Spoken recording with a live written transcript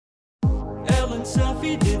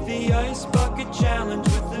Murphy did the ice bucket challenge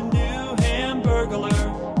with the new Hamburglar.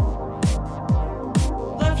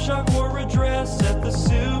 Left Shark wore a dress at the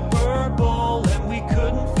Super Bowl, and we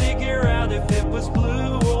couldn't figure out if it was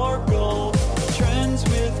blue or gold. Trends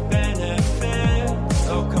with benefits.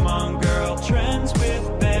 Oh, come on, girl. Trends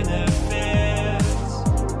with benefits.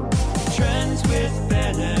 Trends with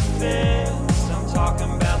benefits. I'm talking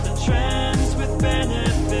about the trends with benefits.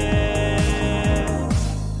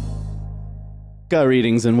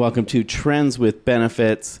 Greetings and welcome to Trends with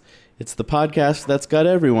Benefits. It's the podcast that's got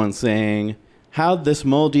everyone saying, how'd this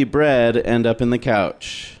moldy bread end up in the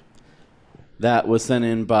couch? That was sent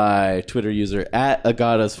in by Twitter user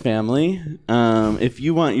 @Agata'sFamily. If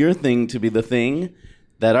you want your thing to be the thing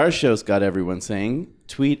that our show's got everyone saying,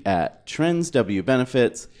 tweet at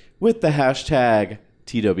TrendsWBenefits with the hashtag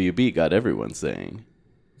TWB got everyone saying.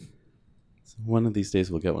 So one of these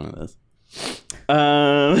days we'll get one of those.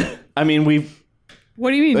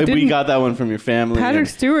 What do you mean? We got that one from your family. Patrick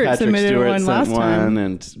Stewart submitted one last time.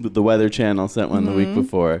 And the Weather Channel sent one the week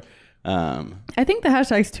before. I think the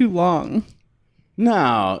hashtag's too long.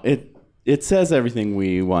 No, it says everything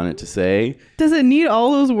we want it to say. Does it need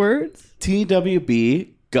all those words? TWB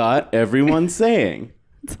got everyone saying.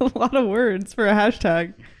 It's a lot of words for a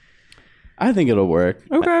hashtag. I think it'll work.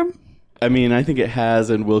 Okay. I think it has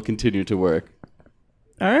and will continue to work.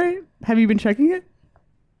 All right. Have you been checking it?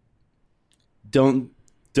 Don't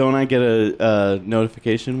I get a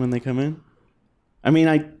notification when they come in? I'm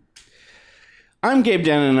Gabe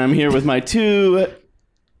Dannon, and I'm here with my two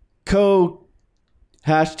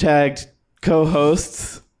hashtagged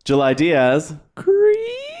co-hosts, July Diaz.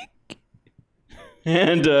 Creek.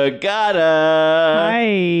 And Agata.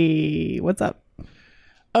 Hi. What's up?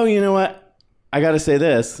 Oh, you know what? I got to say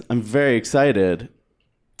this. I'm very excited.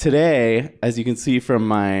 Today, as you can see from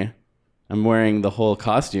I'm wearing the whole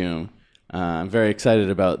costume. I'm very excited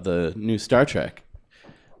about the new Star Trek.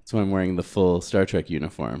 That's why I'm wearing the full Star Trek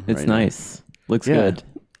uniform. It's right nice. Now. Looks good.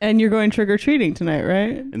 And you're going trick-or-treating tonight,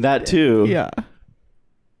 right? And that too. Yeah.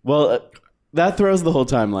 Well, that throws the whole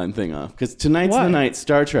timeline thing off. Because tonight's the night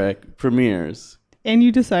Star Trek premieres. And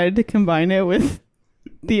you decided to combine it with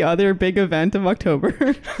the other big event of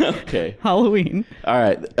October. Okay. Halloween. All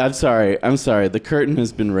right. I'm sorry. The curtain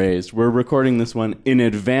has been raised. We're recording this one in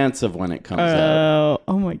advance of when it comes out.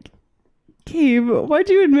 Oh my... Gabe, why'd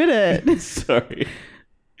you admit it? Sorry.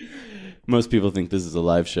 Most people think this is a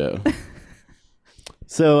live show.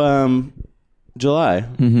 So, July.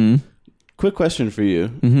 Mm-hmm. Quick question for you.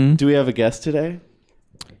 Mm-hmm. Do we have a guest today?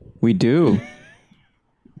 We do.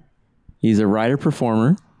 He's a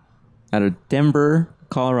writer-performer out of Denver,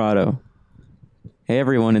 Colorado. Hey,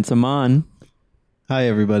 everyone. It's Aman. Hi,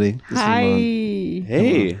 everybody. This Hi. Is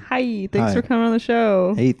Hey. Hi. Thanks Hi. for coming on the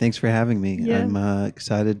show. Hey, thanks for having me. Yeah. I'm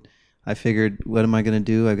excited. I figured, what am I going to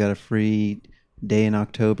do? I've got a free day in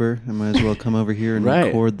October. I might as well come over here and Right.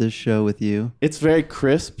 record this show with you. It's very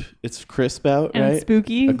crisp. It's crisp out, And right?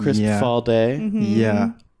 spooky. A crisp Yeah. fall day. Mhm.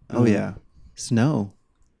 Yeah. Oh, Mhm. yeah. Snow.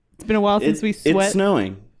 It's been a while since we sweat. It's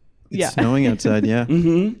snowing. It's Yeah. snowing outside, yeah.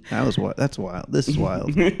 Mm-hmm. That's wild. This is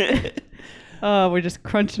wild. We're just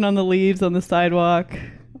crunching on the leaves on the sidewalk.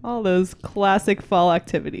 All those classic fall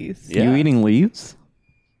activities. Yeah. You eating leaves?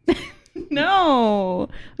 No,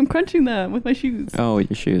 I'm crunching them with my shoes. Oh,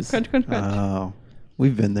 your shoes. Crunch, crunch, crunch. Oh,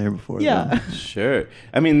 we've been there before. Yeah. though. Sure.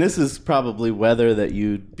 This is probably weather that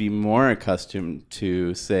you'd be more accustomed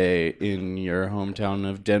to, say, in your hometown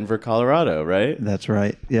of Denver, Colorado, right? That's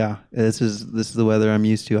right. Yeah. This is the weather I'm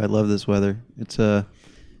used to. I love this weather. It's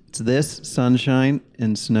this sunshine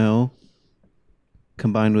and snow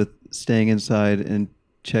combined with staying inside and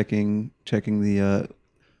checking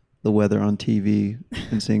the weather on TV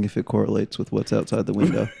and seeing if it correlates with what's outside the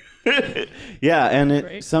window. Yeah, and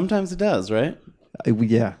Right. sometimes it does, right?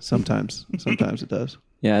 Yeah, sometimes it does.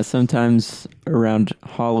 Yeah, sometimes around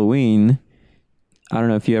Halloween, I don't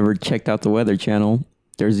know if you ever checked out the Weather Channel.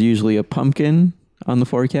 There's usually a pumpkin on the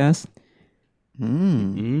forecast.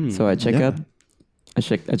 So I check Yeah.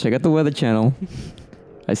 out the Weather Channel.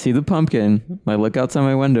 I see the pumpkin. I look outside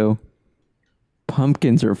my window.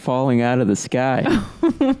 Pumpkins are falling out of the sky.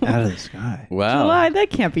 Out of the sky. Wow. July, that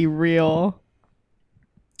can't be real.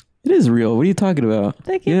 It is real. What are you talking about?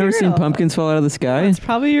 That can't You be never seen real. pumpkins fall out of the sky? It's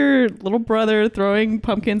probably your little brother throwing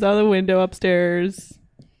pumpkins out of the window upstairs.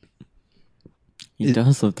 He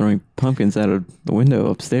does love throwing pumpkins out of the window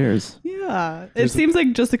upstairs. Yeah. It seems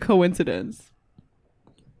like just a coincidence.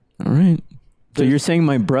 All right. So you're saying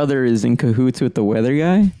my brother is in cahoots with the weather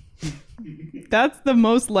guy? That's the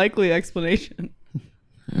most likely explanation.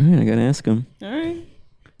 All right, I gotta ask him. All right.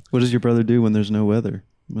 What does your brother do when there's no weather?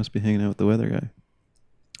 He must be hanging out with the weather guy.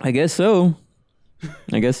 I guess so.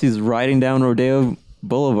 I guess he's riding down Rodeo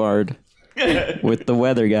Boulevard with the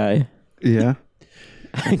weather guy. Yeah.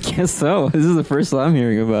 I guess so. This is the first I'm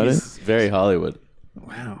hearing about it. It's very Hollywood.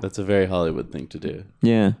 Wow. That's a very Hollywood thing to do.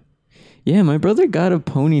 Yeah. Yeah, my brother got a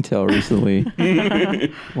ponytail recently.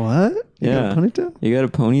 What? You got Yeah. a ponytail? You got a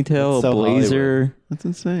ponytail, That's so a blazer. That's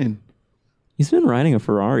insane. He's been riding a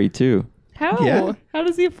Ferrari too. How? Yeah. How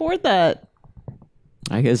does he afford that?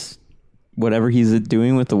 I guess whatever he's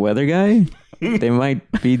doing with the weather guy, they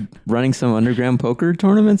might be running some underground poker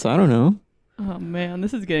tournaments. I don't know. Oh man,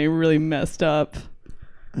 this is getting really messed up.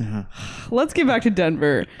 Yeah. Let's get back to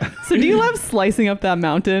Denver. So do you love slicing up that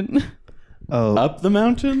mountain? Oh, Up the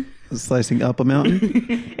mountain? slicing up a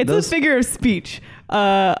mountain? It's a figure of speech.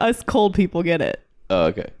 Us cold people get it. Oh,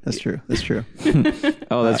 okay. That's true. That's true.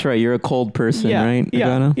 Oh, that's right. You're a cold person, Yeah. right? Yeah.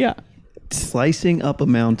 Agano? Yeah. Slicing up a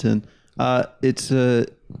mountain. It's a.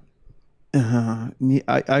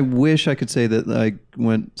 I wish I could say that I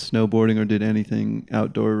went snowboarding or did anything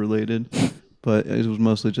outdoor related, but it was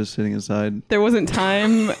mostly just sitting inside. There wasn't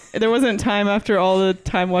time. There wasn't time after all the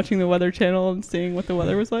time watching the Weather Channel and seeing what the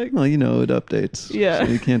weather was like. Well, you know, it updates. Yeah.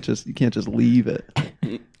 So you can't just leave it.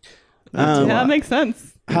 That's a Yeah, that lot. makes sense.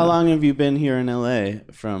 How long have you been here in LA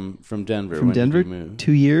from Denver? From When did Denver, you move?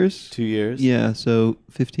 2 years. 2 years? Yeah, so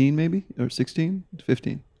 15 maybe or 16,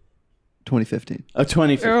 15, 2015. Oh,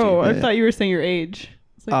 2015. Oh, I Yeah. thought you were saying your age.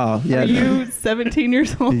 It's like, Oh, yeah. Are you 17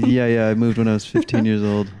 years old? Yeah, I moved when I was 15 years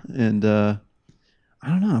old, and I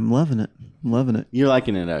don't know. I'm loving it. I'm loving it. You're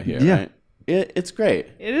liking it out here, Yeah. right? It's great.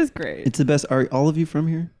 It is great. It's the best. Are all of you from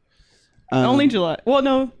here? Only July. Well,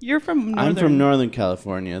 no, you're from Northern. I'm from Northern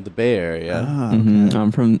California, the Bay Area. Ah, okay. Mhm. I'm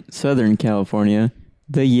from Southern California,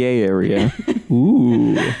 the Yay area.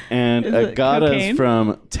 Ooh. And Is it Agata's cocaine?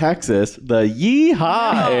 from Texas, the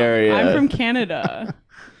Yeehaw area. I'm from Canada.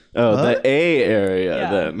 Oh, What? the A area Yeah.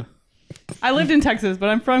 then. I lived in Texas, but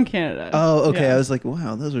I'm from Canada. Oh, okay. Yeah. I was like,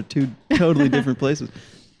 wow, those are two totally different places.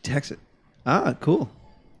 Texas. Ah, cool.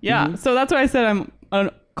 Yeah, so that's why I said I'm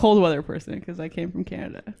a cold weather person because I came from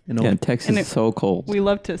Canada. And Yeah, old- Texas And is so cold. We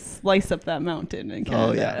love to slice up that mountain in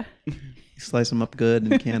Canada. you slice them up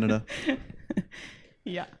good in Canada.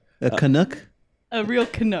 Yeah. A Canuck? A real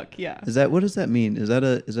Canuck, yeah. What does that mean? Is that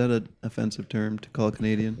a offensive term to call a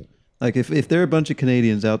Canadian? Like if there are a bunch of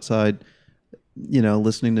Canadians outside, you know,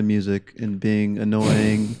 listening to music and being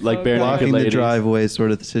annoying, Like bare naked blocking the ladies. driveway sort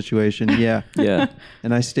of situation. Yeah. Yeah.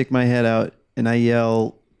 And I stick my head out and I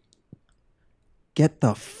yell, "Get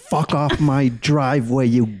the fuck off my driveway,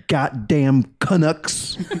 you goddamn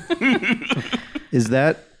Canucks!" Is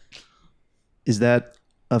that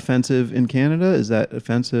offensive in Canada? Is that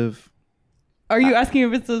offensive? Are you asking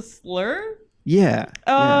if it's a slur? Yeah.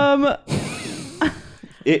 yeah.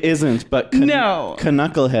 It isn't, but No.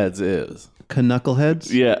 Knuckleheads is.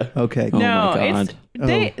 Knuckleheads? Yeah. Okay. Oh No, my it's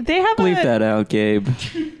God. they have Bleep a that out, Gabe.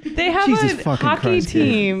 they have Jesus a fucking hockey Christ, Gabe.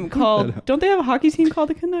 team called. Don't they have a hockey team called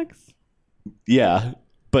the Canucks? Yeah.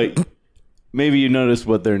 But maybe you noticed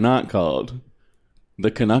what they're not called.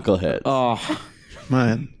 The Knuckleheads. Oh,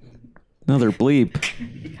 Man. another bleep.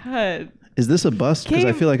 God. Is this a bust? Because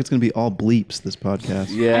I Gabe- feel like it's going to be all bleeps, this podcast.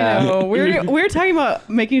 Yeah. I know. We're talking about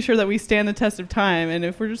making sure that we stand the test of time, and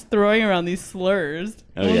if we're just throwing around these slurs,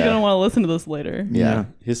 Oh, no one's yeah. gonna want to listen to this later. Yeah.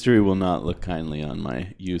 History will not look kindly on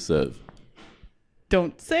my use of.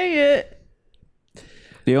 Don't say it.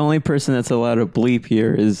 The only person that's allowed to bleep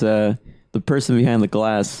here is the person behind the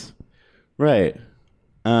glass. Right.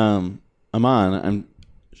 Aman, I'm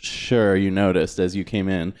sure you noticed as you came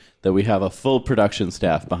in that we have a full production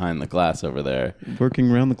staff behind the glass over there.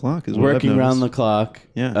 Working around the clock is what I've Working around the noticed. clock.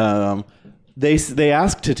 Yeah. They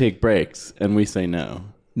ask to take breaks, and we say no.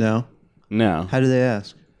 No? No. How do they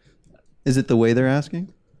ask? Is it the way they're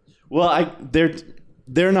asking? Well,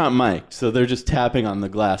 they're not mic'd, so they're just tapping on the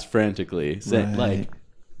glass frantically, saying Right.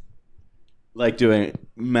 like doing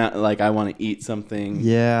like I want to eat something.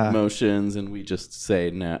 Yeah. Motions, and we just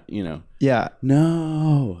say no. You know. Yeah.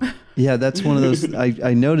 No. Yeah, that's one of those.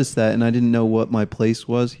 I noticed that, and I didn't know what my place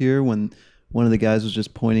was here when one of the guys was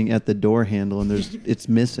just pointing at the door handle, and it's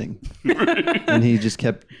missing, and he just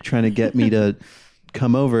kept trying to get me to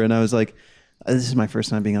come over, and I was like, "This is my first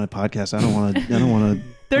time being on a podcast. I don't want to.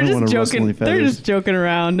 They're just joking. They're just joking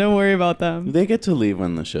around. Don't worry about them. They get to leave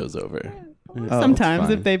when the show's over. Sometimes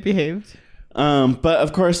fine. if they behaved. But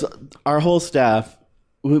of course, our whole staff,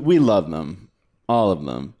 we love them, all of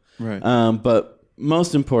them. Right. But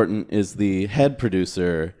most important is the head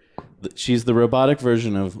producer. She's the robotic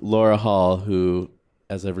version of Laura Hall, who,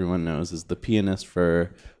 as everyone knows, is the pianist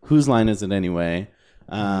for Whose Line Is It Anyway?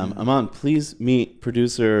 Aman, please meet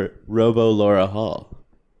producer Robo Laura Hall.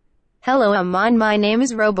 Hello, Aman. My name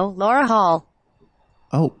is Robo Laura Hall.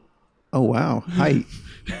 Oh wow. Height.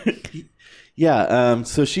 Yeah,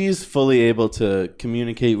 so she's fully able to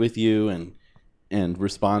communicate with you and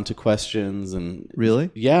respond to questions and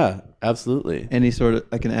Really? yeah, absolutely. Any sort of,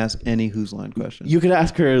 I can ask any Whose Line question. You could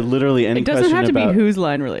ask her literally any It doesn't question have to about be Whose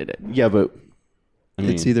Line related. Yeah, but I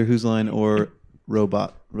mean, It's either Whose Line or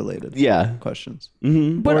robot related. yeah. Questions.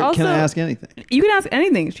 Mhm. But or also, can I ask anything? you can ask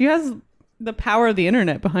anything. She has the power of the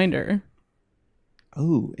internet behind her.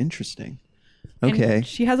 Oh, interesting. And Okay.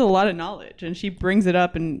 she has a lot of knowledge, and she brings it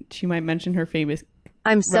up, and she might mention her famous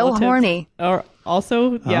I'm so relatives. horny. Or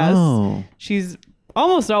also, yes, Oh, she's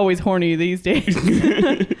almost always horny these days.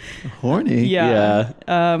 horny. Yeah.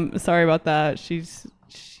 Sorry about that. She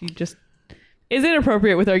just is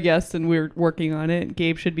inappropriate with our guests, and we're working on it.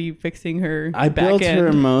 Gabe should be fixing her. I back built end.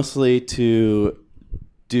 her mostly to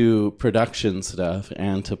do production stuff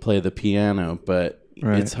and to play the piano, but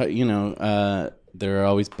Right. it's hard, there are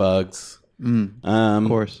always bugs. Of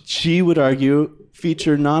course. She would argue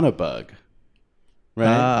feature not a bug, right?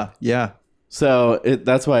 Ah, yeah. So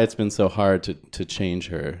that's why it's been so hard to change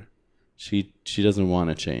her. She doesn't want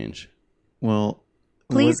to change. Well,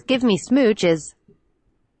 Please give me smooches.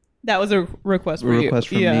 That was a request a for you. request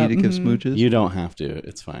from Yeah, me to give mhm. smooches. You don't have to.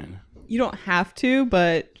 It's fine. You don't have to,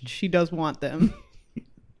 but she does want them,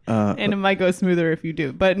 Uh, and it might go smoother if you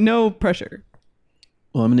do. But no pressure.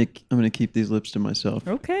 well, I'm gonna keep these lips to myself.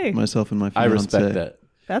 Okay, Myself and my I fiance. respect that.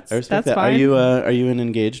 that's I respect that. fine. Are you an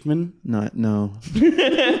engaged man? Not no.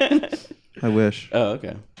 I wish. Oh,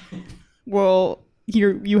 okay. Well,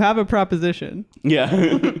 you have a proposition.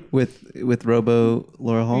 Yeah. With Robo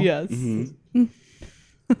Laura Hall. Yes. Mm-hmm.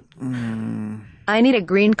 I need a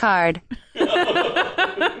green card.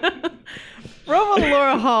 Robo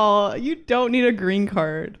Laura Hall, you don't need a green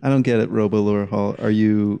card. I don't get it, Robo Laura Hall. Are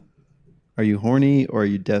you horny or are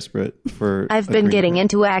you desperate for? I've a been green getting card?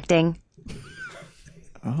 into acting.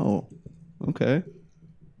 Oh, okay.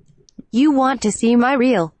 You want to see my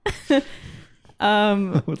reel?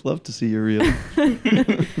 I would love to see your reel.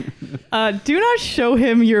 Do not show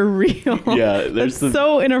him your reel. Yeah, there's That's some-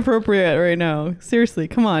 so inappropriate right now. Seriously,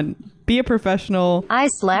 come on. Be a professional. I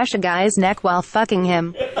slash a guy's neck while fucking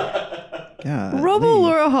him. God. Robo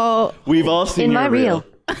Laura Hall, We've all seen In your my reel.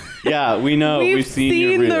 Yeah, we know. We've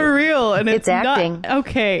seen your the reel, and it's, It's acting. Not,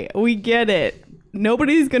 okay, we get it.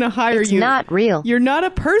 Nobody's gonna hire It's you. not real. You're not a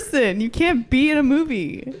person. You can't be in a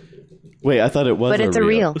movie. Wait, I thought it was. But it's a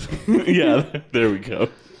reel. Yeah, there we go.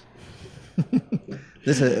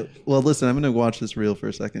 Well, listen, I'm going to watch this reel for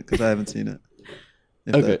a second because I haven't seen it.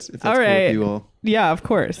 If Okay. that's All cool right. with you all. Yeah, of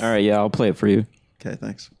course. All right, yeah, I'll play it for you. Okay,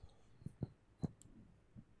 thanks.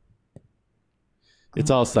 It's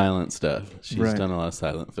all silent stuff. She's Right. done a lot of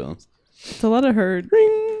silent films. It's a lot of her.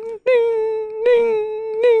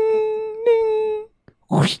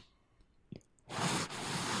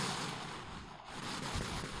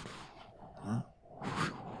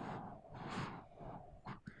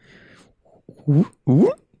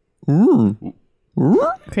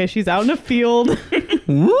 Okay, she's out in a field.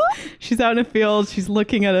 She's out in a field. She's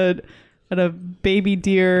looking at a baby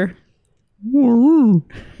deer.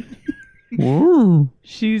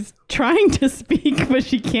 She's trying to speak, but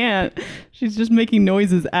she can't. She's just making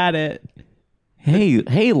noises at it. Hey,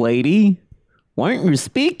 lady, why aren't you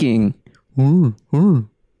speaking?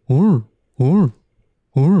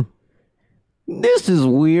 This is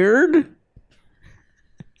weird.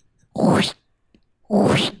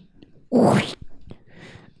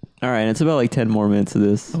 All right, it's about like 10 more minutes of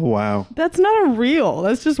this. Oh, wow. That's not a reel.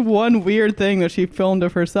 That's just one weird thing that she filmed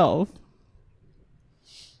of herself.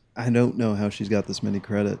 I don't know how she's got this many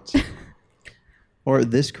credits. Or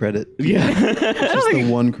this credit. Yeah, It's just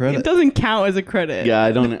the one It credit. doesn't count as a credit. yeah.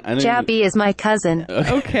 I don't. Chappie is my cousin.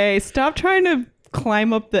 Okay, stop trying to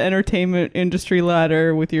climb up the entertainment industry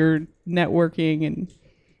ladder with your networking and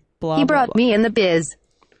blah. He blah, brought blah. me in the biz.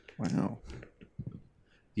 Wow.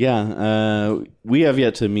 Yeah, we have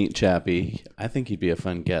yet to meet Chappie. I think he'd be a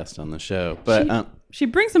fun guest on the show. But She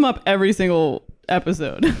brings him up every single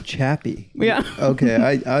episode. Chappie. Yeah. Okay,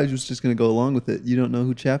 I was just going to go along with it. You don't know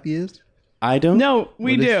who Chappie is? I don't. No,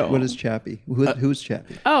 we What is- do. What is Chappie? Who's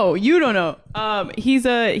Chappie? Oh, you don't know. He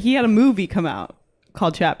had a movie come out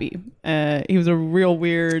called Chappie. He was a real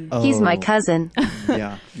weird. He's my Oh, cousin.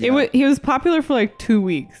 Yeah. He was popular for like 2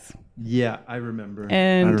 weeks. Yeah, I remember.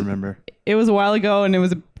 And I remember. It was a while ago, and it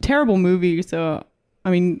was a terrible movie. So, I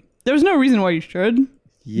mean, there's no reason why you should know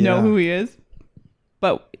Yeah. who he is.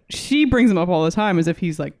 But she brings him up all the time as if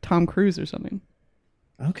he's like Tom Cruise or something.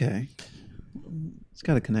 Okay. It's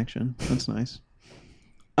got a connection. That's nice.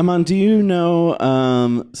 Aman, do you know?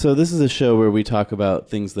 So this is a show where we talk about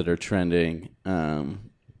things that are trending.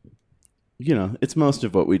 it's most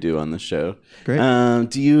of what we do on the show. Great.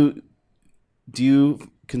 Do you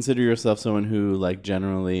consider yourself someone who like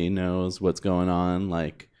generally knows what's going on?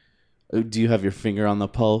 Like, do you have your finger on the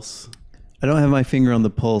pulse? I don't have my finger on the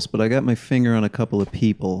pulse, but I got my finger on a couple of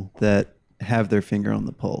people that have their finger on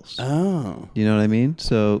the pulse. Oh, You know what I mean?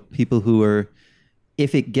 So people who are,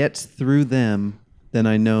 if it gets through them, then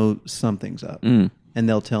I know something's up, and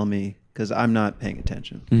they'll tell me because I'm not paying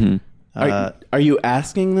attention. are you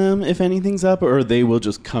asking them if anything's up, or they will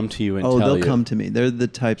just come to you and tell you? They'll come to me. They're the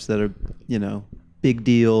types that are, big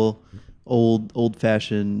deal, old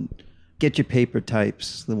fashioned. Get your paper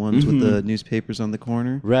types, the ones with the newspapers on the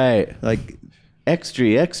corner. Right. Like, Extra.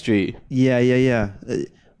 yeah.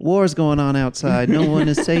 War's going on outside. No one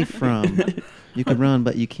is safe from. You can run,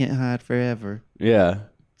 but you can't hide forever. Yeah.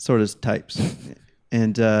 Sort of types.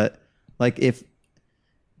 And like if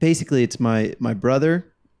basically it's my brother,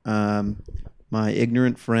 my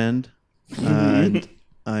ignorant friend, and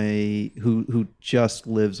who just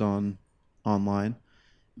lives online,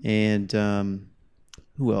 and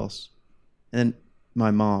who else? And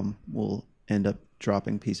my mom will end up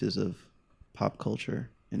dropping pieces of pop culture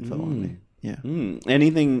info on me. Yeah.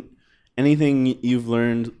 Anything you've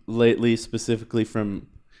learned lately specifically from,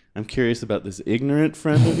 I'm curious about this ignorant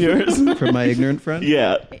friend of yours. From my ignorant friend?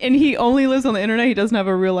 Yeah. And he only lives on the internet. He doesn't have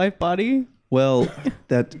a real life body. Well,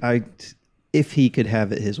 if he could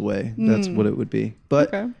have it his way, that's what it would be.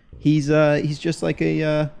 But Okay. he's just like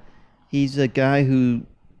he's a guy who's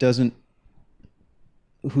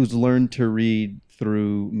learned to read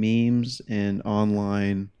through memes and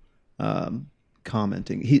online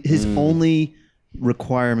commenting. His only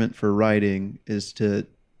requirement for writing is to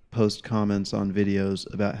post comments on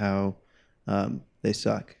videos about how they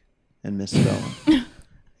suck and misspell them.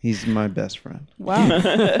 He's my best friend. Wow.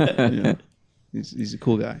 Yeah. He's a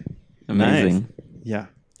cool guy. Amazing. Yeah.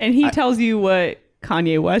 And he tells you what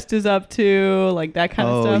Kanye West is up to, like that kind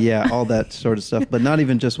of stuff. Oh yeah, all that sort of stuff. But not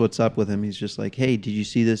even just what's up with him. He's just like, hey, did you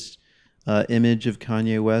see this image of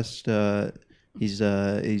Kanye West?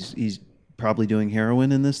 He's probably doing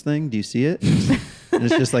heroin in this thing. Do you see it? And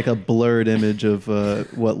it's just like a blurred image of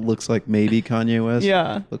what looks like maybe Kanye West.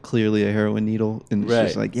 Yeah. But clearly a heroin needle. And it's Right.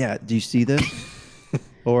 just like, yeah, do you see this?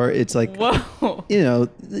 Or it's like, Whoa.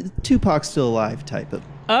 Tupac's still alive type of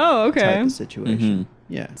Okay. situation.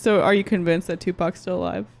 Yeah. So are you convinced that Tupac's still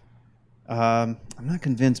alive? I'm not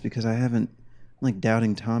convinced because I haven't, like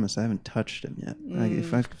doubting Thomas, I haven't touched him yet. Like,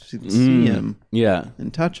 if I could see him Yeah.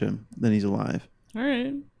 and touch him, then he's alive. All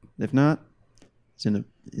right. If not,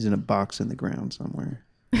 he's in a box in the ground somewhere.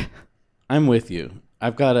 I'm with you.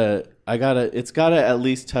 It's gotta at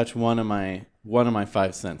least touch one of my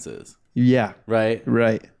five senses. Yeah. Right?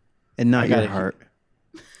 Right. And not your gotta- heart.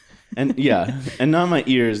 And yeah. And not my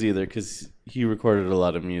ears either, because he recorded a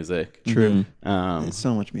lot of music. True. Um, It's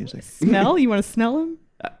so much music. Smell? You want to smell him?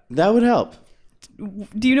 that would help.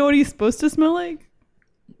 Do you know what he's supposed to smell like?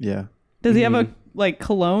 Yeah. Does he have a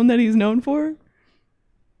cologne that he's known for?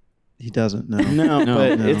 He doesn't know. No,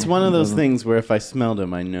 but No, it's one of he those doesn't. things where if I smelled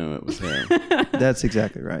him, I knew it was him. That's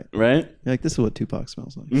exactly right. Right? You're like, this is what Tupac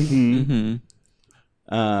smells like. Mm-hmm.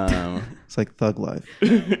 It's like Thug Life.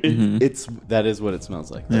 That is what it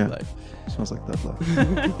smells like. Yeah. Like. It smells like Thug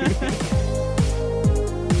Life.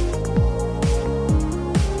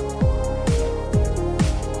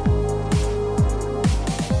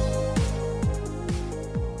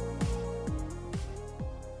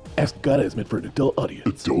 Ask Gotta is meant for an adult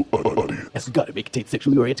audience. Adult audience. Ask Gotta may contain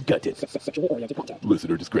sexually oriented content.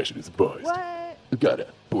 Listener discretion is advised. What? Gotta,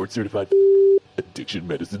 board certified addiction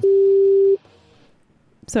medicine.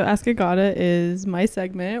 So Ask Agata is my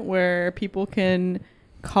segment where people can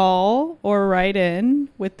call or write in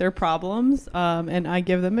with their problems, and I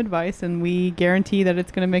give them advice, and we guarantee that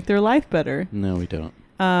it's going to make their life better. No, we don't.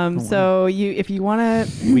 So if you want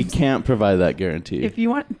to, We can't provide that guarantee. if you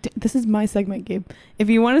want, this is my segment, Gabe. If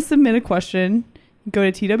you want to submit a question, go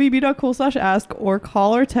to twb.cool/ask or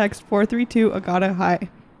call or text 432-AGATA-HI,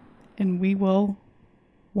 and we will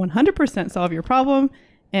 100% solve your problem.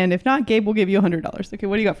 And if not, Gabe will give you $100. Okay,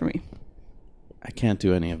 what do you got for me? I can't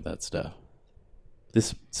do any of that stuff.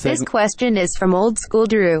 This This question is from Old School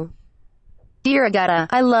Drew. Dear Agata,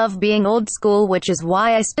 I love being old school, which is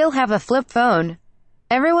why I still have a flip phone.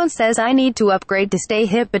 Everyone says I need to upgrade to stay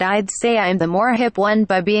hip, but I'd say I'm the more hip one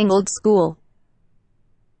by being old school.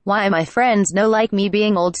 Why my friends no like me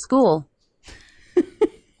being old school?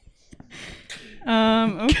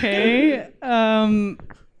 Okay.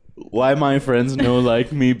 why my friends know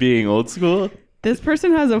like me being old school? This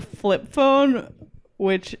person has a flip phone,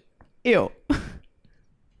 which, ew.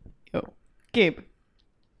 Ew. Gabe,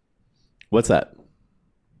 What's that?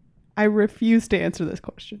 I refuse to answer this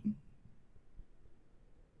question.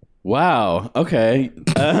 Wow. Okay.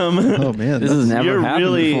 Oh man, This has never you're happened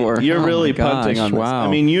really before. you're Oh really my gosh, punting on this. wow. I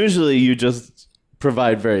mean, usually you just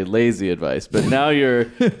provide very lazy advice, but now you're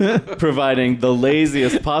providing the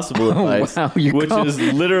laziest possible advice, wow, you which call- is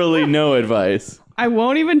literally no advice. I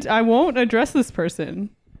won't address this person.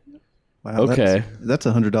 wow, Okay. that's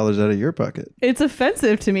 $100 out of your pocket. It's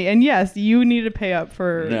offensive to me. And yes, you need to pay up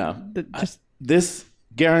for No. just This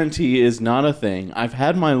guarantee is not a thing. I've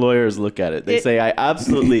had my lawyers look at it. They say I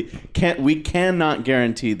absolutely can't. We cannot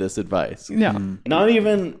guarantee this advice. no. Not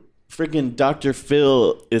even freaking Dr.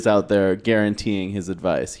 Phil is out there guaranteeing his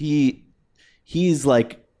advice. He's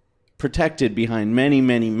like protected behind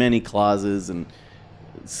many clauses and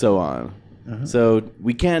so on. So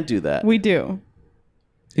we can't do that. We do.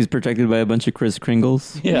 He's protected by a bunch of Kris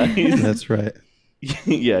Kringles. yeah, he's, That's right.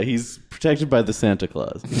 yeah, he's protected by the Santa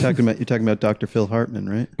Claus. You're talking about Dr. Phil Hartman,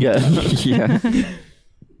 right? Yeah. Yeah.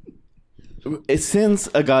 Since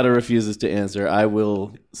Agata refuses to answer, I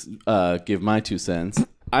will give my 2 cents.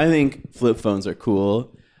 I think flip phones are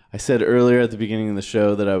cool. I said earlier at the beginning of the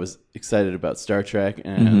show that I was excited about Star Trek,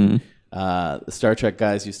 and the Star Trek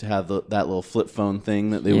guys used to have that little flip phone thing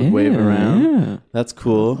that they would wave around. Yeah. That's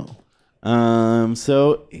cool.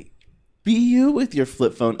 So be you with your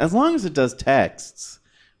flip phone, as long as it does texts,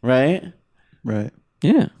 right? Right.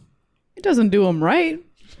 Yeah. It doesn't do them right.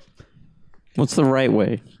 What's the right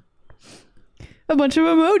way? A bunch of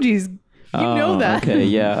emojis. You know Oh, that. Okay,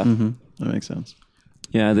 yeah. Mm-hmm. That makes sense.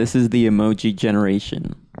 Yeah, this is the emoji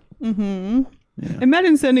generation.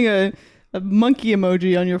 Imagine sending a monkey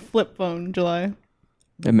emoji on your flip phone, July.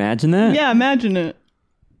 Imagine that? Yeah, imagine it.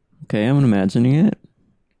 Okay, I'm imagining it.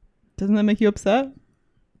 Doesn't that make you upset?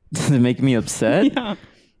 Does it make me upset? Yeah.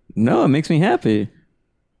 No, it makes me happy.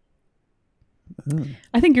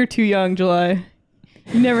 I think you're too young, July.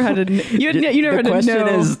 You never had to. You never had to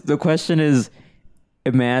know. The question is,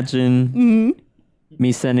 imagine Mm-hmm.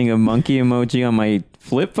 me sending a monkey emoji on my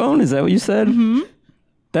flip phone. Is that what you said? Mm-hmm.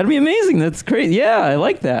 That'd be amazing. That's great. Yeah, I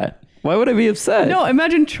like that. Why would I be upset? No,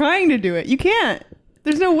 imagine trying to do it. You can't.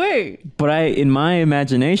 There's no way. But in my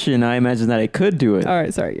imagination, I imagine that I could do it. All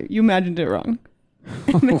right, sorry. You imagined it wrong.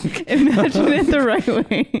 Imagine it the right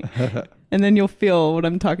way. And then you'll feel what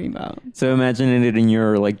I'm talking about. So imagine it in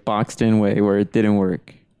your like boxed in way where it didn't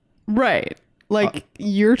work. Right. Like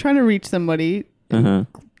you're trying to reach somebody. Uh-huh.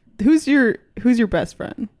 Who's your best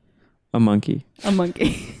friend? A monkey. A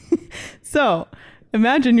monkey. So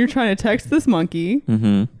imagine you're trying to text this monkey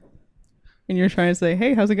Mm-hmm. and you're trying to say,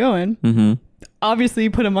 hey, how's it going? Mm-hmm. Obviously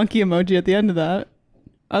you put a monkey emoji at the end of that.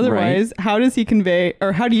 Otherwise, how do you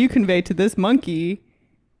convey to this monkey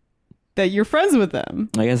that you're friends with them?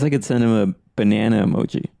 I guess I could send him a banana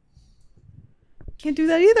emoji. Can't do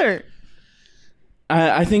that either.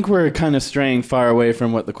 I think we're kind of straying far away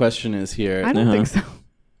from what the question is here. I don't think so.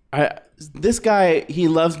 This guy, he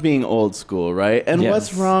loves being old school, right? And Yes.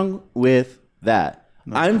 what's wrong with that?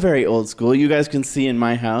 I'm very old school. You guys can see in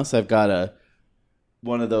my house, I've got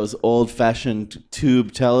one of those old-fashioned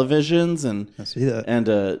tube televisions, and I see that. and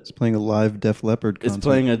It's playing a live Def Leppard concert. it's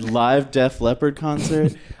playing a live Def Leppard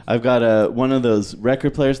concert. I've got one of those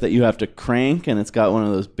record players that you have to crank, and it's got one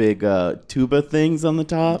of those big tuba things on the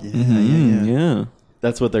top. Yeah.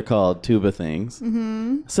 That's what they're called, tuba things.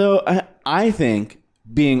 Mm-hmm. So I think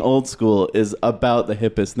being old school is about the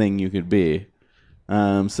hippest thing you could be.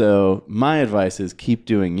 So my advice is keep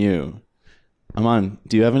doing you. Aman,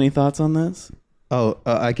 do you have any thoughts on this? Oh,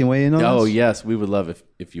 I can weigh in on Oh, this? yes, we would love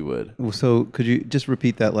if you would. So could you just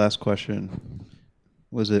repeat that last question?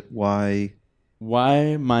 Was it why?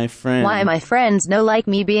 Why my friend? Why my friends no like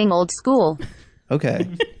me being old school. Okay.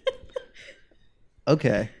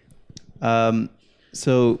 Okay.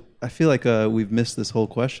 So I feel like we've missed this whole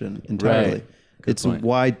question entirely. Right. Good It's point.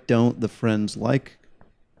 why don't the friends like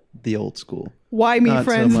the old school? Why me Not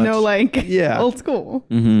so friends much. know like Yeah. old school?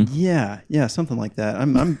 Yeah, something like that.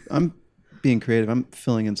 I'm being creative. I'm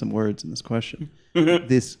filling in some words in this question.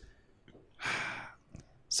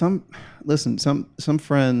 Some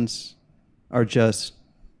friends are just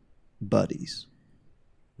buddies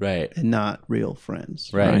Right. and not real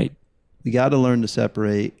friends. Right. We got to learn to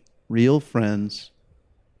separate real friends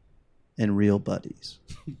and real buddies.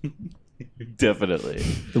 Definitely.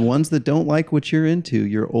 The ones that don't like what you're into,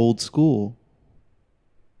 you're old school.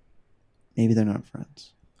 Maybe they're not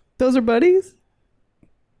friends Those are buddies?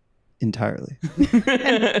 entirely.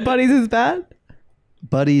 Buddies is bad?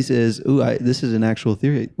 Buddies is this is an actual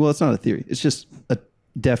theory. Well, it's not a theory. It's just a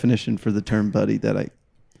definition for the term buddy that I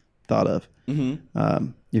thought of. Mm-hmm.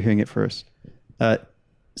 You're hearing it first.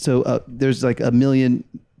 So there's like a million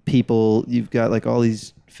people. You've got like all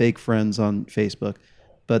these fake friends on Facebook.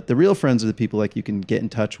 But the real friends are the people like you can get in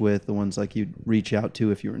touch with, the ones like you'd reach out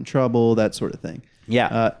to if you're in trouble, that sort of thing.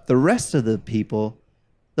 Yeah. The rest of the people,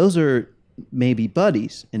 those are maybe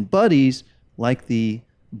buddies. And buddies, like the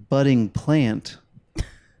budding plant,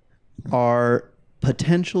 are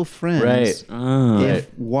potential friends Right. if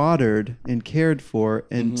watered and cared for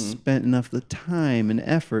and spent enough the time and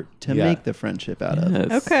effort to Yeah. make the friendship out of.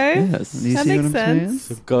 Yes. Okay. Yes. Do you That see makes what I'm sense.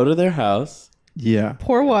 saying? Go to their house, Yeah.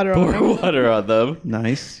 Pour water on pour them. water on them,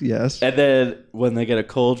 Nice. Yes. and then when they get a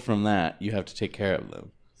cold from that, you have to take care of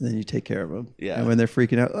them. Then you take care of them. Yeah. And when they're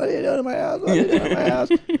freaking out, what are you doing in my house? What are you doing in my house?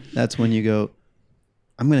 That's when you go,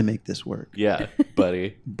 I'm going to make this work, Yeah,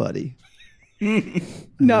 buddy. buddy.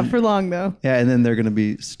 Not for long though. Yeah. And then they're going to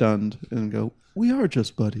be stunned and go, we are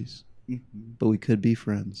just buddies, but we could be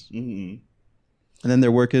friends. Mhm. And then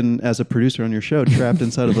they're working as a producer on your show, trapped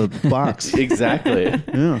inside of a box. Exactly.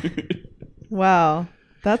 Yeah. Wow.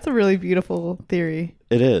 That's a really beautiful theory.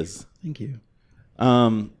 It is. Thank you.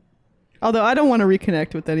 Although I don't want to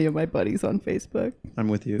reconnect with any of my buddies on Facebook. I'm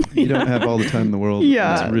with you. You don't have all the time in the world.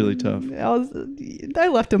 Yeah. It's really tough. I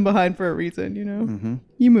left them behind for a reason, you know? Mm-hmm.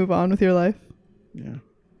 You move on with your life. Yeah.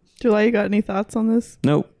 July, you got any thoughts on this?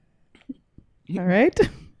 Nope. All right.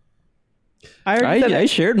 I already said I it.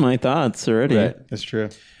 shared my thoughts already. Right. That's true.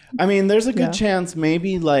 I mean, there's a good Yeah. chance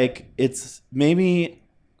maybe maybe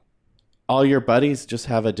all your buddies just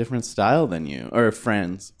have a different style than you, or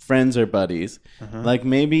friends or buddies. Like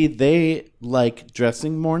maybe they like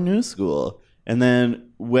dressing more new school, and then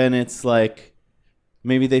when it's like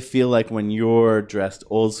maybe they feel like when you're dressed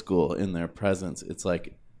old school in their presence, it's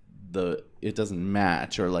like it doesn't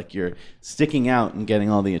match, or like you're sticking out and getting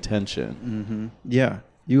all the attention. Yeah.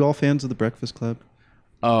 You all fans of the Breakfast Club?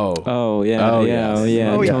 Oh, Oh yeah, Oh, yeah, yes. oh,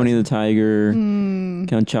 yeah. Oh, yes. Tony the Tiger, Count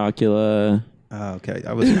Chocula. Oh, okay.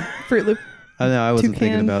 I was. Fruit Loop. I know. I wasn't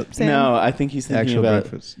thinking Toucan about Sam. no, I think he's thinking actual about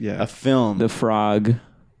breakfast. Yeah. a film, The Frog,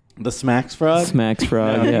 the Smacks Frog. Smacks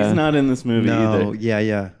Frog. No, yeah. he's not in this movie No. either.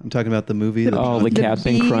 Yeah. I'm talking about the movie. Oh, the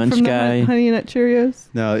Captain bee Crunch from the guy. Honey Nut Cheerios.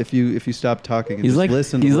 No, if you stop talking and He's just like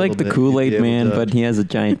listen. he's a like little the bit, Kool-Aid you'd be man, able to- but he has a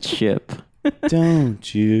giant ship.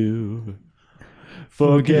 Don't you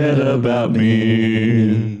forget about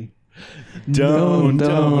me. Don't.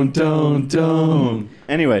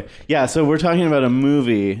 Anyway, yeah, so we're talking about a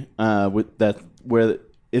movie where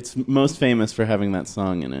it's most famous for having that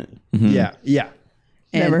song in it. Yeah.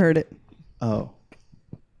 Never And- heard it. Oh,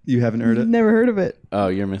 you haven't heard it? Never heard of it. Oh,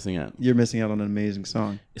 you're missing out. You're missing out on an amazing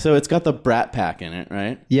song. So it's got the Brat Pack in it,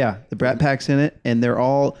 right? Yeah, the Brat Pack's in it, and they're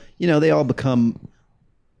all, they all become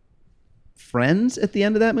friends at the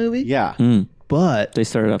end of that movie. Yeah. But They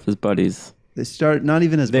started off as buddies, they start not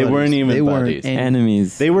even as They buddies. weren't even they buddies. Weren't, and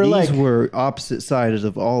enemies. They were these like were opposite sides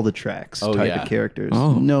of all the tracks Oh, type yeah. of characters.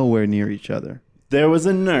 Oh. Nowhere near each other. there was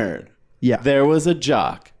a nerd, Yeah. there was a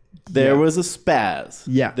jock, there Yeah. was a spaz,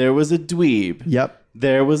 Yeah. there was a dweeb, Yep.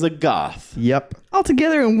 there was a goth. Yep. All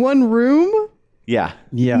together in one room? Yeah.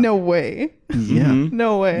 Yeah. No way. Yeah.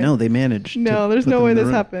 No way. No, they managed. No, to there's put no them way in the this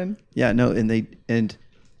room. happened. Yeah, no, and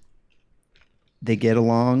they get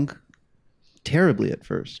along terribly at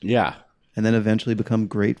first, Yeah. and then eventually become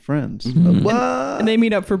great friends. What? And they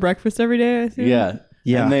meet up for breakfast every day, I assume? Yeah.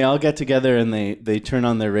 Yeah. And they all get together and they turn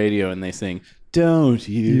on their radio and they sing, "Don't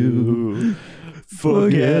you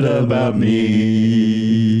forget about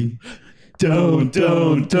me. Don't.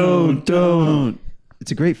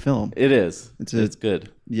 It's a great film. It is. It's It's good.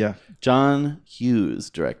 Yeah. John Hughes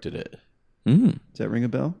directed it. Does that ring a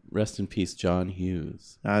bell? Rest in peace, John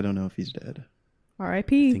Hughes. I don't know if he's dead. I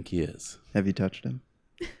R.I.P. think he is. Have you touched him?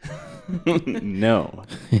 No.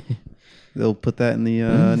 They'll put that in the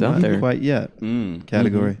it's out not there. quite yet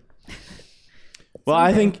category. Well,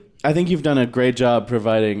 I think you've done a great job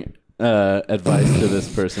providing advice to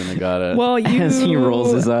this person, Agata. Well, you As he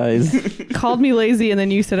rolls his eyes. called me lazy and then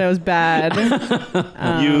you said I was bad.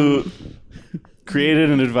 You created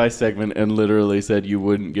an advice segment and literally said you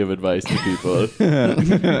wouldn't give advice to people.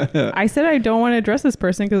 I said I don't want to address this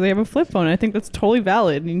person because they have a flip phone. I think that's totally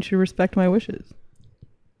valid and you should respect my wishes.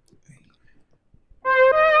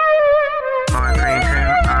 4, 3, 2,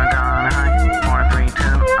 I'm gonna hide. 4, 3, 2,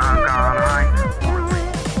 I'm gonna hide.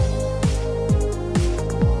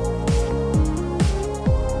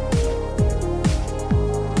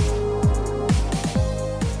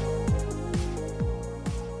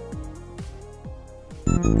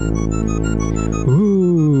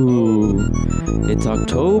 Ooh, it's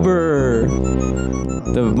October,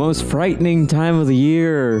 the most frightening time of the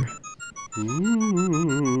year.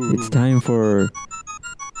 It's time for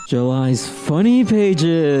July's funny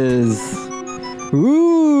pages.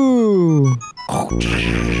 Ooh.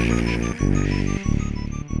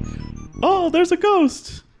 oh, there's a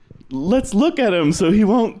ghost. Let's look at him so he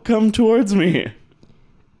won't come towards me.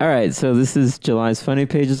 All right, so this is July's Funny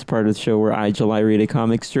Pages, part of the show where I, July, read a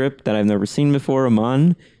comic strip that I've never seen before.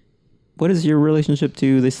 Aman, what is your relationship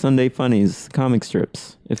to the Sunday Funnies comic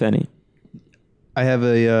strips, if any? I have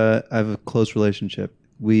a close relationship.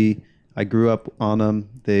 I grew up on them.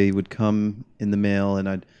 They would come in the mail, and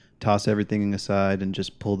I'd toss everything aside and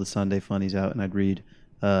just pull the Sunday Funnies out, and I'd read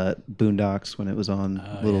Boondocks when it was on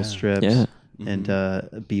little strips. Yeah.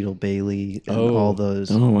 And Beetle Bailey and all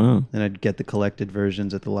those. Oh, wow. And I'd get the collected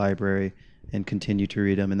versions at the library and continue to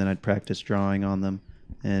read them, and then I'd practice drawing on them.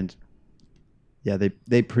 And yeah,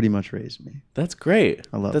 they pretty much raised me. That's great.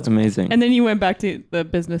 I love That's them. amazing. And then you went back to the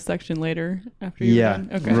business section later after you were Yeah, done?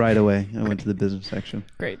 Okay. right away. I went to the business section.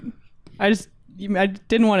 Great. I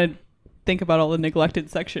didn't want to think about all the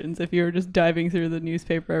neglected sections if you were just diving through the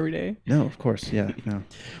newspaper every day. No, of course. Yeah, no.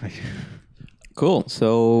 Cool.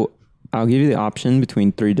 So I'll give you the option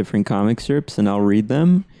between 3 different comic strips, and I'll read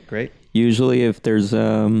them. Great. Usually if there's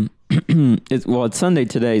it's Sunday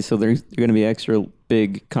today, so there's going to be extra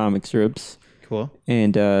big comic strips. Cool.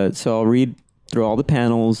 And so I'll read through all the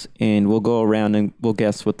panels, and we'll go around and we'll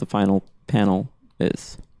guess what the final panel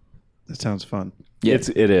is. That sounds fun. Yeah.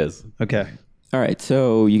 It is. Okay. All right,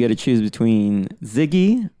 so you got to choose between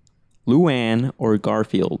Ziggy, Luann, or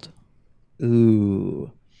Garfield.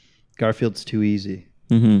 Ooh. Garfield's too easy.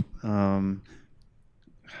 Mm-hmm.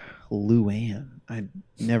 Luann. I'd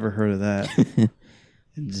never heard of that.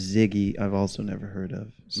 And Ziggy, I've also never heard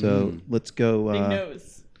of. So let's go. Big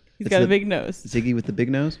nose. He's it's got a the- big nose. Ziggy with the big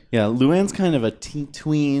nose? Yeah, Luann's kind of a teen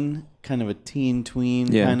tween kind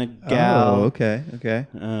Yeah. kind of gal. Oh, okay. Okay.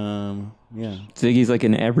 Yeah. Ziggy's like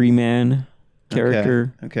an everyman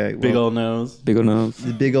character. Okay. Big well, old nose. Big old nose.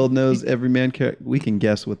 the big old nose, everyman character. We can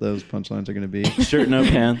guess what those punchlines are going to be. Shirt, no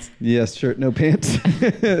pants. Yes, shirt, no pants.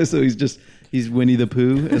 So he's Winnie the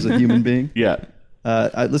Pooh as a human being. Yeah.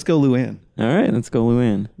 Let's go Luann. All right, let's go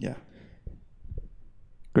Luann. Yeah.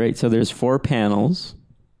 Great. So there's 4 panels.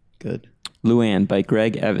 Good. Luann by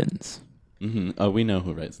Greg Evans. Mm-hmm. Oh, we know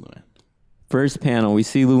who writes Luann. First panel, we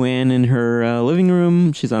see Luann in her living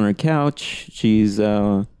room. She's on her couch. She's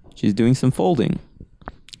doing some folding,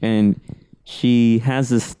 and she has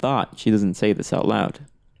this thought. She doesn't say this out loud.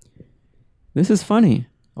 This is funny.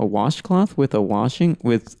 A washcloth with a washing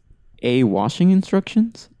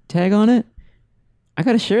instructions tag on it. I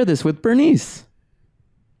gotta share this with Bernice.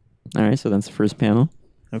 All right, so that's the first panel.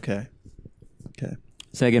 Okay.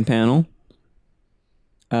 Second panel,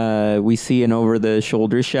 we see an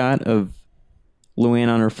over-the-shoulder shot of Luann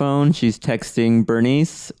on her phone. She's texting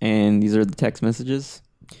Bernice, and these are the text messages.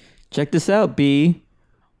 Check this out, B.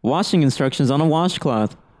 Washing instructions on a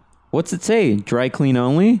washcloth. What's it say? Dry clean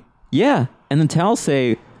only? Yeah, and the towels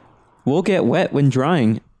say, will get wet when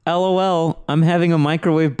drying. LOL, I'm having a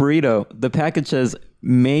microwave burrito. The package says,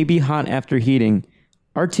 may be hot after heating.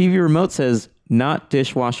 Our TV remote says, not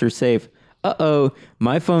dishwasher safe. Uh-oh,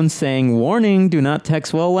 my phone's saying, warning, do not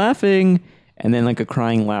text while laughing. And then like a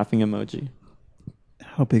crying laughing emoji.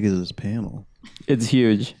 How big is this panel? It's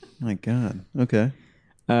huge. My God. Okay.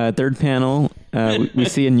 Third panel, we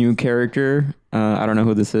see a new character. I don't know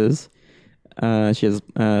who this is.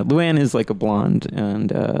 Luann is like a blonde,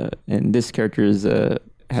 and this character is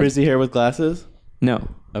Frizzy hair with glasses? no.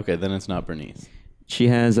 Okay, then it's not Bernice. She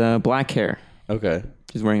has black hair. Okay.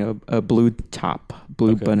 She's wearing a blue top,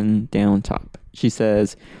 blue Okay. button down top. She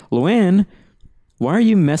says, Luann, why are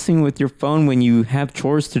you messing with your phone when you have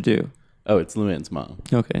chores to do? Oh, it's Luann's mom.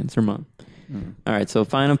 Okay, it's her mom. All right, so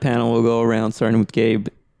final panel. We'll go around starting with Gabe.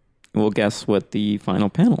 We'll guess what the final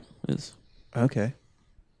panel is. Okay.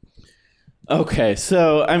 Okay,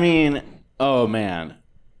 so, I mean, oh, man.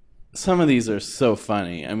 Some of these are so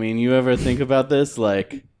funny. I mean, you ever think about this?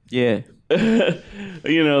 Like, Yeah.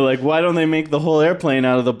 you know, like, why don't they make the whole airplane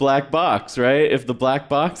out of the black box, right? If the black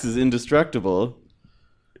box is indestructible.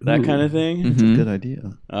 That kind of thing. That's a good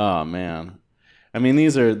idea. Oh, man. I mean,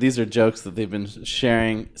 these are jokes that they've been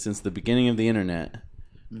sharing since the beginning of the internet.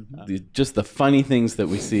 Just the funny things that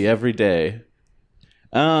we see every day.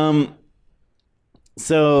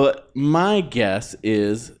 So my guess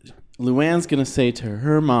is Luann's going to say to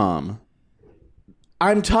her mom,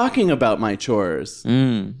 I'm talking about my chores.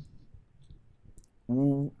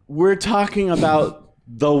 We're talking about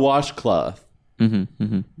the washcloth.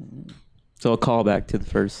 So a callback to the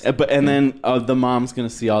first. And then the mom's going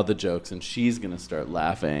to see all the jokes and she's going to start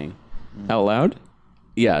laughing. Out loud?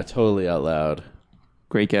 Yeah, totally out loud.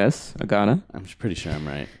 Great guess. Agata? I'm pretty sure I'm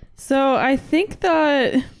right. So I think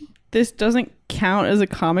that this doesn't count as a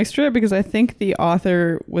comic strip because I think the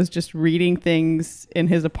author was just reading things in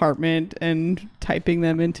his apartment and typing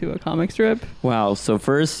them into a comic strip. Wow. So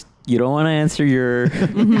first, you don't want to answer your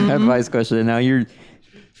advice question, and now you're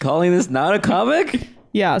calling this not a comic?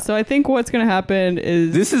 Yeah, so I think what's going to happen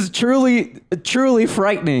is... This is truly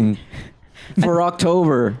frightening for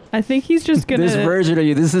October. I think he's just going to... This version of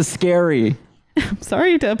you, this is scary. I'm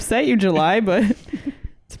sorry to upset you, July, but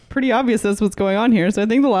it's pretty obvious that's what's going on here. So I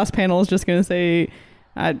think the last panel is just going to say,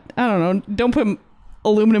 I don't know, don't put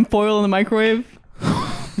aluminum foil in the microwave.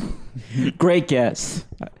 Great guess.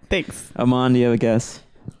 Thanks. Amon, do you have a guess?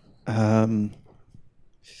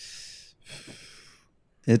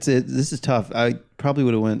 This is tough. I probably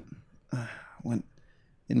would have went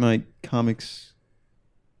in my comics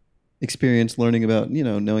experience, learning about,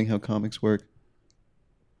 knowing how comics work.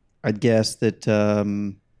 I'd guess that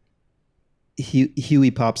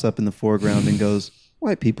Huey pops up in the foreground and goes,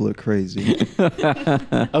 "White people are crazy."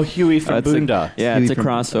 Oh, Huey from Boondocks. Yeah, Huey it's a from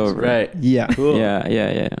crossover. Right. Yeah. Cool.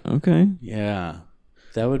 Yeah. Okay. Yeah.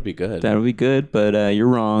 That would be good. That would be good, but you're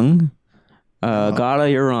wrong. Gata,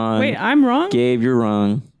 you're wrong. Wait, I'm wrong? Gabe, you're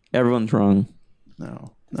wrong. Everyone's wrong.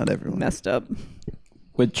 No, not everyone. Messed up.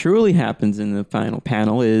 What truly happens in the final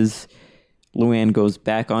panel is Luann goes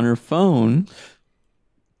back on her phone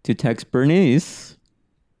to text Bernice,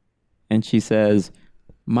 and she says,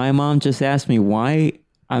 "My mom just asked me why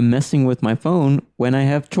I'm messing with my phone when I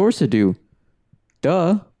have chores to do.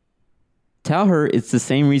 Duh. Tell her it's the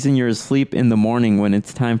same reason you're asleep in the morning when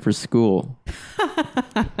it's time for school."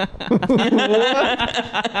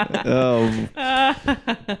 Oh,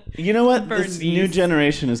 You know what? Bernice. This new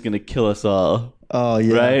generation is going to kill us all. oh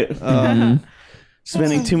yeah. Right?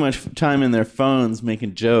 Spending too much time in their phones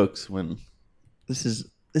making jokes when... This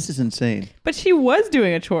is insane. But she was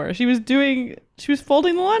doing a chore. She was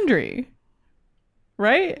folding the laundry.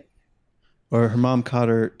 Right? Or her mom caught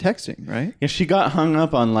her texting, right? Yeah, she got hung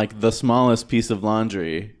up on like the smallest piece of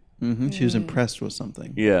laundry. Mm-hmm. She was impressed with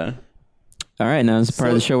something. Yeah. All right, now this is part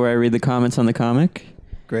of the show where I read the comments on the comic.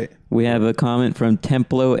 Great. We have a comment from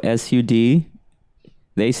Templo SUD.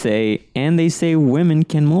 They say women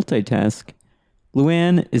can multitask.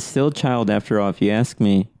 Luann is still a child after all, if you ask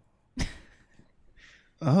me.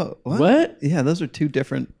 Oh, What? Yeah, those are two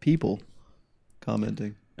different people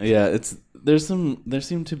commenting. Yeah, there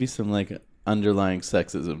seemed to be some like underlying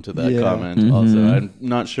sexism to that Yeah. comment also. I'm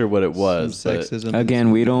not sure what it was. Some but- sexism.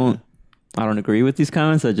 Again, I don't agree with these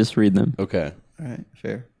comments. I just read them. Okay. All right,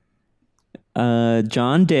 fair.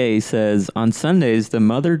 John Day says, on Sundays, the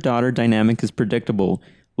mother-daughter dynamic is predictable.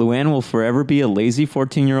 Luann will forever be a lazy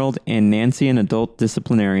 14-year-old and Nancy an adult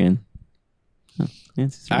disciplinarian. Oh,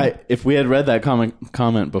 Nancy's right. If we had read that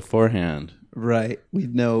comment beforehand. Right.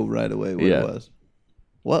 We'd know right away what Yeah. it was.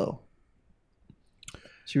 Whoa.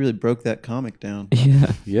 She really broke that comic down.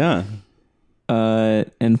 Yeah. Yeah.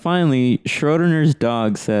 And finally, Schrodinger's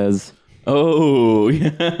dog says, Oh, yeah.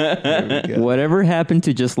 There we go. whatever happened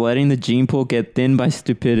to just letting the gene pool get thin by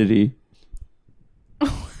stupidity?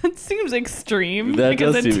 That seems extreme. That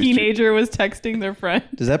because does a seem teenager was texting their friend.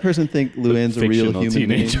 Does that person think Luann's a real Fictional human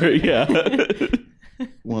teenager. being? Yeah.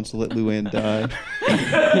 Wants to let Luann die?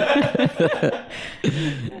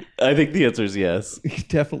 I think the answer is yes.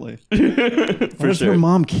 Definitely. For Her sure.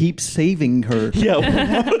 mom keeps saving her. Yeah.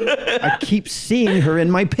 I keep seeing her in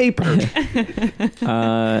my paper.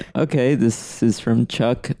 Okay, this is from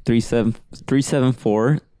Chuck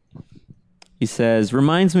 374. He says,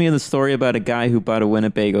 reminds me of the story about a guy who bought a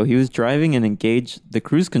Winnebago. He was driving and engaged the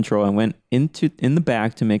cruise control and went in the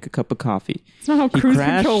back to make a cup of coffee. That's not how He cruise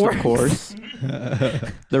crashed, control works. of course.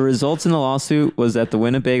 The results in the lawsuit was that the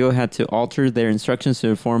Winnebago had to alter their instructions to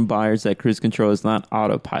inform buyers that cruise control is not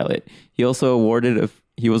autopilot. He was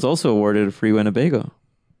also awarded a free Winnebago.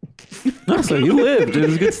 No, so he lived. It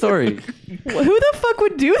was a good story. Who the fuck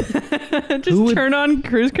would do that? Just turn on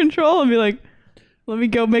cruise control and be like, let me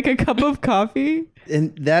go make a cup of coffee.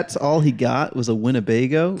 And that's all he got was a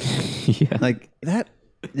Winnebago? Yeah. Like, that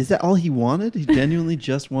is that all he wanted? He genuinely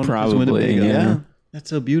just wanted his Probably, Winnebago. yeah. That's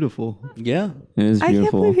so beautiful. Yeah. It was I can't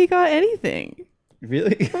beautiful. believe he got anything.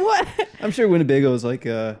 Really? What? I'm sure Winnebago was like,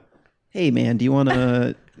 hey, man, do you want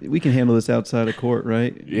to... We can handle this outside of court,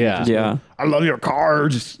 right? Yeah. Yeah. I love your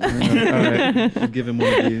cars. All right. I'll give him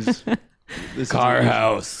one of these. This Car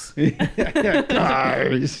house.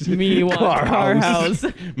 Cars. Me want car house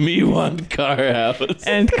Me want car house.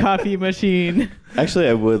 and coffee machine. Actually,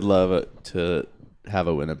 I would love it to have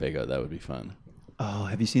a Winnebago. That would be fun. Oh,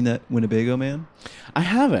 have you seen that Winnebago Man? I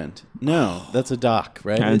haven't. No, that's a doc,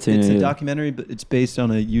 right? I haven't It's seen it a either. documentary, but it's based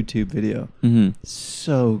on a YouTube video. Mhm.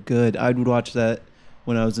 So good. I would watch that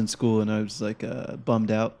when I was in school and I was like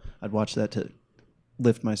bummed out. I'd watch that to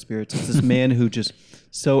lift my spirits. It's this man who just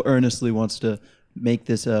so earnestly wants to make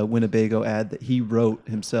this Winnebago ad that he wrote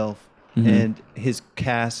himself, and his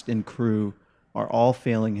cast and crew are all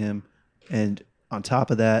failing him. And on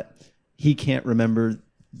top of that, he can't remember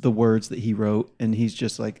the words that he wrote, and he's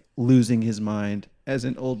just like losing his mind as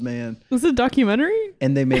an old man. Was it a documentary?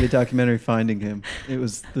 And they made a documentary finding him.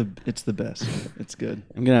 It's the best. It's good.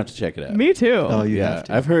 I'm gonna have to check it out. Me too. Oh, you yeah, have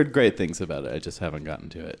to. I've heard great things about it. I just haven't gotten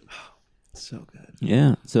to it. So good.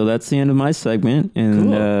 Yeah, so that's the end of my segment, and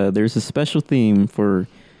Cool. there's a special theme for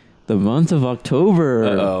the month of October.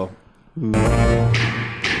 Uh-oh.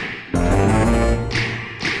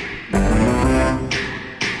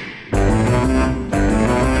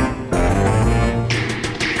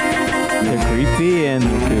 They're creepy and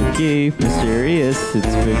they're kooky, mysterious, it's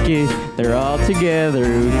spooky. They're all together,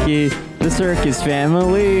 ooky. The circus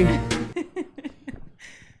family.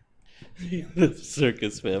 The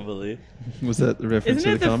circus family. Was that the reference Isn't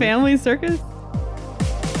to it the the comic? family circus?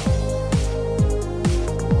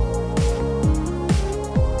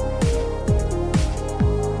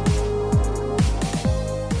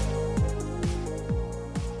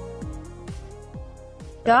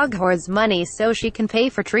 Dog hoards money so she can pay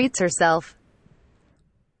for treats herself.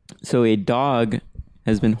 So a dog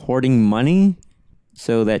has been hoarding money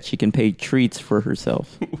so that she can pay treats for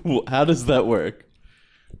herself. How does that work?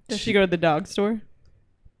 Does she go to the dog store?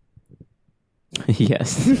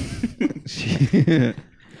 Yes.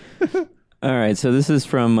 All right, so this is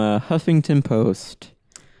from Huffington Post.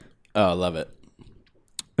 Oh, I love it.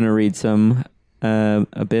 I'm going to read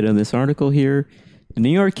a bit of this article here. The New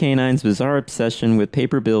York canine's bizarre obsession with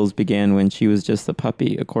paper bills began when she was just a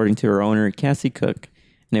puppy, according to her owner, Cassie Cook.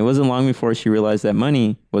 And it wasn't long before she realized that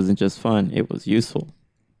money wasn't just fun, it was useful.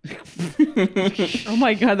 Oh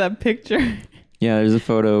my god, that picture. Yeah, there's a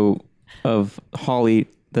photo of Holly,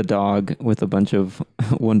 the dog, with a bunch of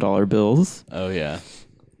 $1 bills. Oh, yeah.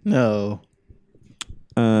 No.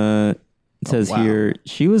 It says wow. here,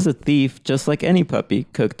 she was a thief just like any puppy,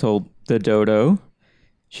 Cook told the dodo.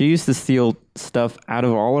 She used to steal stuff out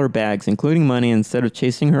of all her bags, including money. Instead of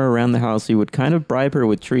chasing her around the house, we would kind of bribe her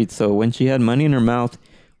with treats. So when she had money in her mouth,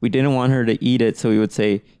 we didn't want her to eat it. So we would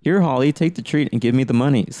say, "Here, Holly, take the treat and give me the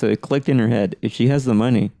money." So it clicked in her head. If she has the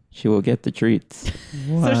money, she will get the treats.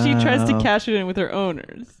 So she tries to cash it in with her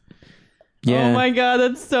owners. Yeah. Oh my god,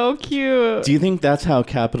 that's so cute. Do you think that's how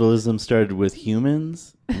capitalism started with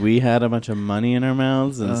humans? We had a bunch of money in our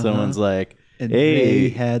mouths, and someone's like, And hey, they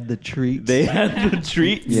had the treats. they had the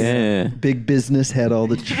treats. Yeah. Big business had all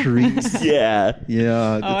the treats. Yeah.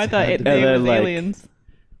 Yeah. Oh, I that's thought had to they be- And were then, like- aliens.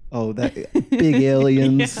 Oh, that big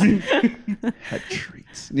aliens had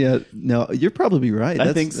treats. Yeah, no, you're probably right.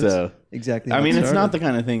 I think so. Exactly. I how mean, it it's not the started.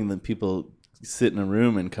 kind of thing that people sit in a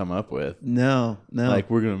room and come up with. No. Like,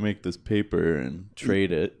 we're going to make this paper and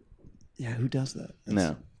trade it. Yeah, who does that?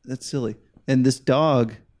 No. That's silly. And this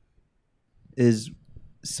dog is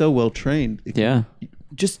so well trained. Yeah.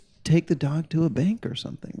 Just take the dog to a bank or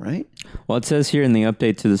something, right? Well, it says here in the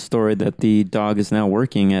update to the story that the dog is now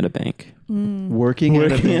working at a bank. Working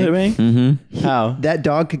at a bank. Mm-hmm. How? That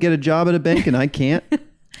dog could get a job at a bank and I can't.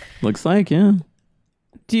 Looks like, yeah.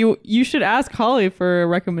 You should ask Holly for a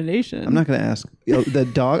recommendation. I'm not going to ask the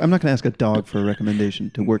dog. I'm not going to ask a dog for a recommendation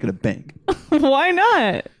to work at a bank. Why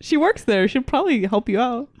not? She works there. She'll probably help you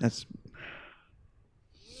out. That's.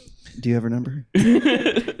 Do you have her number?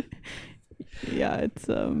 Yeah, it's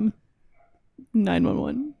 911.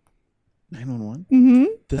 911. Mm-hmm.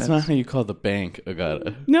 That's not how you call the bank,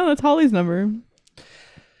 Agata. No, that's Holly's number.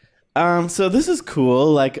 So this is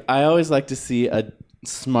cool. Like, I always like to see a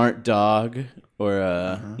smart dog or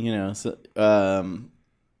a,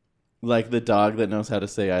 like the dog that knows how to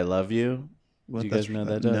say "I love you." What, Do you guys know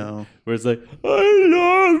that dog? No. Where it's like, "I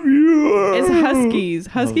love you." It's Huskies.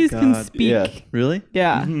 Huskies can God. speak. Yeah. Really?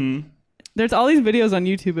 Yeah. Mhm. There's all these videos on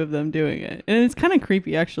YouTube of them doing it. And it's kind of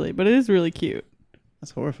creepy, actually, but it is really cute.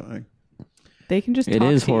 That's horrifying. They can just It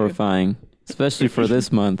talk is to you. horrifying, especially for this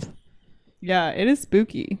month. Yeah, it is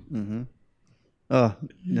spooky. Mm-hmm. Oh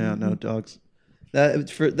no, dogs.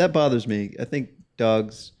 That bothers me. I think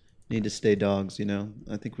dogs need to stay dogs. You know,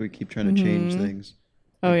 I think we keep trying to change things.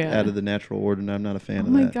 Oh, yeah. Out of the natural order, and I'm not a fan Oh of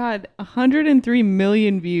my that. god, 103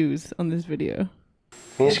 million views on this video.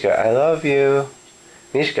 Mishka, I love you.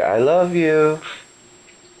 Mishka, I love you.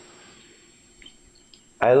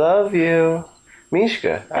 I love you.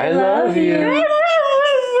 Mishka, I love you.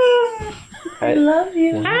 I love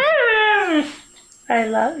you. I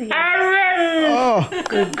love you. Oh,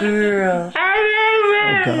 Good girl.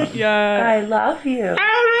 oh God! Yeah. I love you.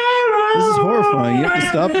 This is horrifying. You have to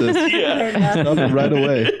stop this. I love Stop it right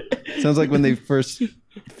away. Sounds like when they first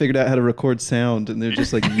figured out how to record sound, and they're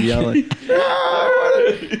just like yelling.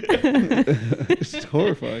 It's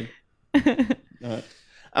horrifying.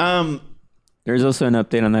 There's also an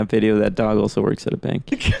update on that video. That dog also works at a bank.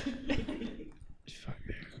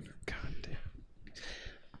 God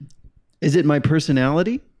damn. Is it my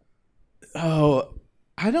personality? Oh,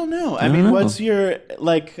 I don't know. I mean, what's your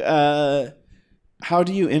how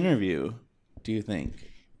do you interview, do you think?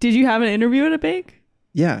 Did you have an interview at a bank?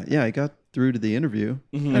 Yeah, I got through to the interview,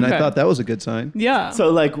 and I thought that was a good sign. Yeah.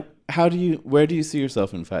 So, where do you see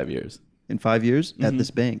yourself in 5 years? In 5 years, at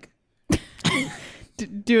this bank.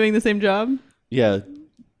 Doing the same job? Yeah.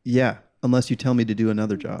 Yeah, unless you tell me to do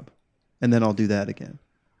another job, and then I'll do that again.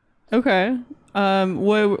 Okay.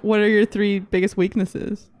 What are your 3 biggest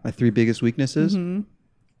weaknesses? My 3 biggest weaknesses? Mm-hmm.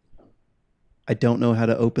 I don't know how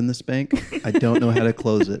to open this bank. I don't know how to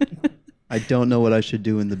close it. I don't know what I should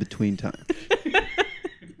do in the between time.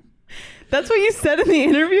 That's what you said in the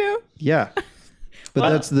interview? Yeah.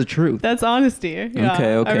 But that's the truth. That's honesty.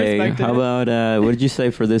 Yeah, Okay. I How about, what did you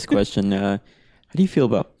say for this question? How do you feel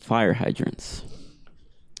about fire hydrants?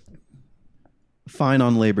 Fine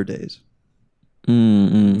on Labor Days.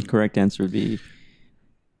 Correct answer would be,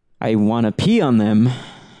 I want to pee on them.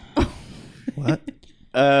 What?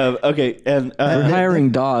 Okay. And we're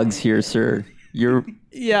hiring dogs here, sir. You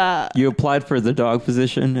applied for the dog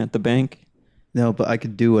position at the bank? No, but I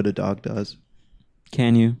could do what a dog does.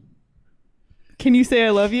 Can you? Can you say I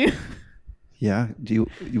love you? Yeah. Do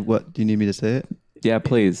you what? Do you need me to say it? Yeah,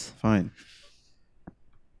 please. Fine.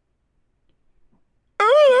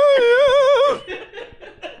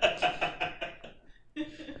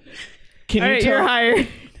 All right, you're hired.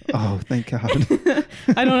 Oh, thank God.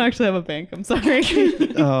 I don't actually have a bank. I'm sorry.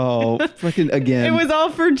 Oh, freaking again. It was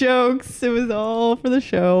all for jokes. It was all for the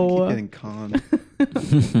show. I keep getting conned.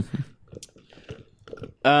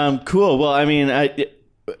 Cool. Well, I mean,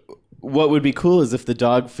 what would be cool is if the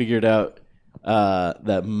dog figured out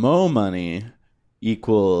that Mo money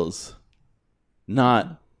equals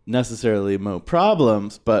not necessarily Mo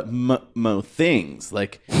problems, but Mo things.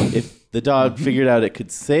 Like if the dog figured out it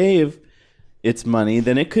could save its money,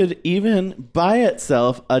 then it could even buy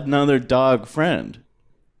itself another dog friend,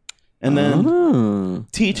 and then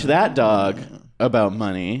teach that dog about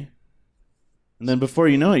money. And then before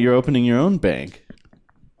you know it, you're opening your own bank.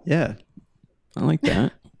 Yeah. I like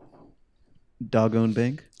that. Dog-owned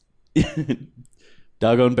bank.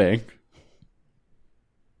 Dog-owned bank.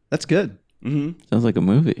 That's good. Mm-hmm. Sounds like a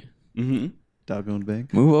movie. Mm-hmm. Dog-owned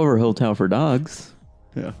bank. Move over, Hotel for Dogs.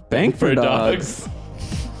 Yeah. Bank for dogs.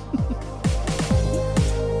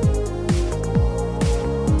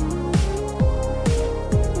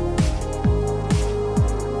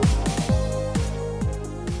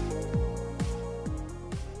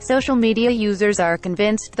 Social media users are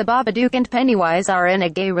convinced the Babadook and Pennywise are in a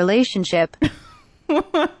gay relationship.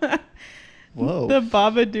 Whoa. The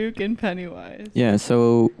Babadook and Pennywise. Yeah,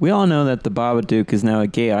 so we all know that the Babadook is now a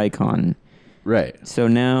gay icon. Right. So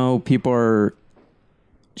now people are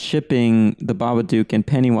shipping the Babadook and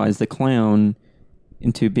Pennywise the clown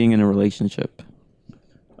into being in a relationship.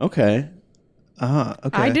 Okay. Okay.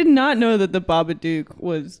 I did not know that the Babadook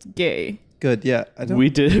was gay. Good, yeah. I don't... We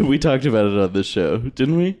did. We talked about it on this show,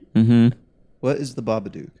 didn't we? Mm-hmm. What is the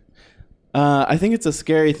Babadook? I think it's a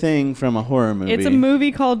scary thing from a horror movie. It's a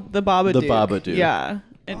movie called The Babadook. The Babadook. Yeah.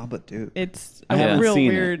 Babadook. It's I haven't real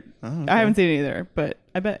seen weird. it. Oh, okay. I haven't seen it either, but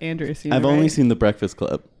I bet Andrew's seen it. I've only right? seen The Breakfast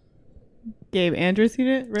Club. Gabe, Andrew's seen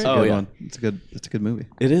it, right? Oh, Good yeah. one. It's a good movie.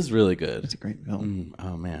 It is really good. It's a great film.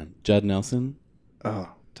 Oh man, Judd Nelson. Oh,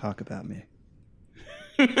 talk about me.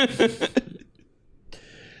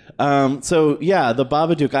 So yeah, the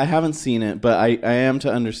Babadook. I haven't seen it, but I am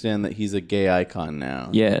to understand that he's a gay icon now.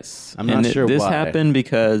 Yes. I'm not sure this why. happened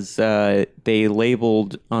because they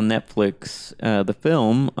labeled on Netflix the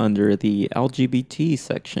film under the LGBT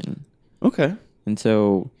section. Okay. And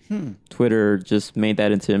so Twitter just made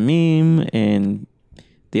that into a meme, and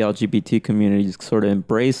the LGBT community just sort of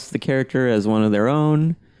embraced the character as one of their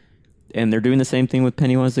own. And they're doing the same thing with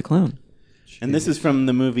Pennywise the Clown. And this is from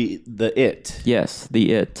the movie The It. Yes,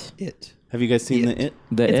 the It. It. Have you guys seen It. The It?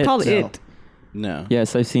 The It's called No. It. No.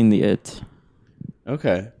 Yes, I've seen the It.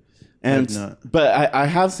 Okay. have not. But I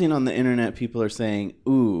have seen on the internet people are saying,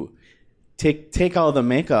 "Ooh, take all the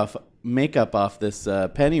makeup off this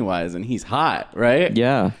Pennywise, and he's hot, right?"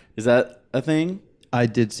 Yeah. Is that a thing? I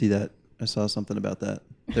did see that. I saw something about that.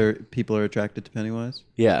 People are attracted to Pennywise.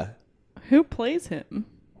 Yeah. Who plays him?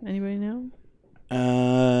 Anybody know?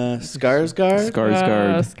 Skarsgård.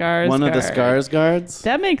 Skarsgård. Skarsgård. One of the Skarsgårds.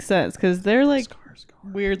 That makes sense because they're like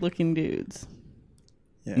weird looking dudes.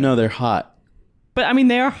 Yeah. No, they're hot. But I mean,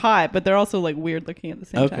 they are hot, but they're also like weird looking at the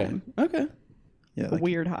same time. Okay. Yeah, like,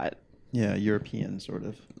 Weird hot. yeah, European sort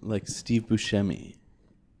of. Like Steve Buscemi.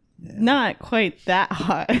 Yeah. Not quite that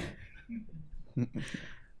hot.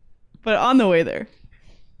 But on the way there.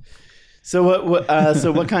 So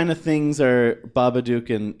what kind of things are Babadook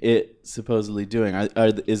and it supposedly doing?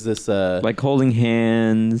 Is this Like holding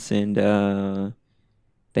hands, and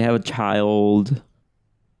they have a child.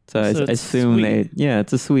 So I it's assume sweet.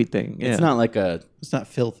 it's a sweet thing. Yeah. It's not like It's not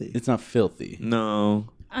filthy. it's not filthy. No.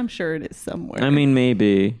 I'm sure it is somewhere. I mean,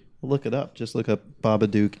 maybe. Look it up. Just look up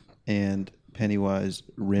Babadook and Pennywise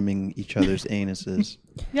rimming each other's anuses.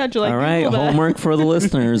 Yeah, do you like All right, Google that? homework for the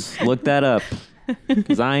listeners. Look that up.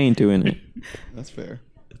 Because I ain't doing it That's fair.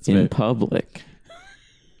 in public.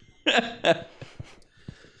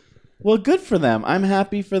 Well, good for them. I'm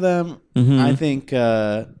happy for them. Mhm. I think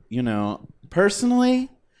personally,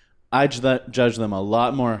 I judge them a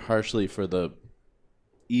lot more harshly for the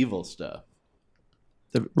evil stuff.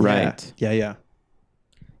 Right. Yeah.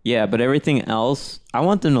 Yeah, but everything else, I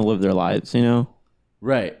want them to live their lives, you know?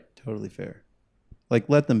 Right. Totally fair. Like,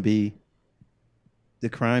 let them be. The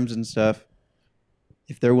crimes and stuff,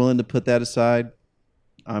 if they're willing to put that aside,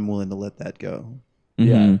 I'm willing to let that go.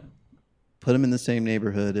 Yeah. Mhm. Put them in the same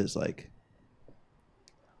neighborhood as like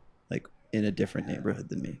in a different neighborhood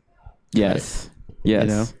than me. Yes. Yes. You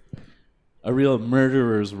know? A real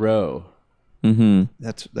murderer's row. Mm-hmm.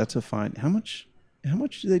 That's a fine. How much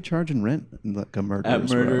do they charge in rent in like a murderer's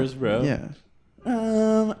At Murderer's Row? Yeah.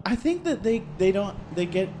 I think that they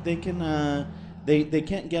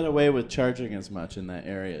can't get away with charging as much in that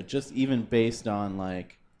area, just even based on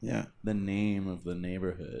like the name of the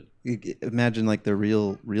neighborhood. Imagine like the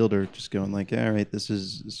real realtor just going like, all right, it's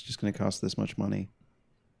just going to cost this much money.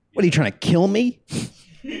 What are you trying to kill me?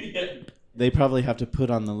 They probably have to put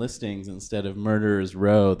on the listings instead of Murderer's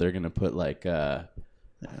Row, they're going to put like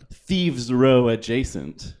Thieves Row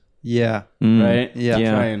adjacent. Yeah. Right? Yeah.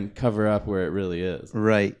 Try and cover up where it really is.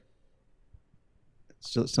 Right.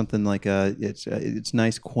 So something like it's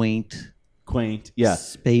nice, quaint, yeah,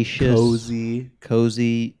 spacious,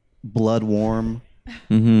 cozy, blood warm.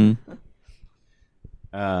 Mm-hmm.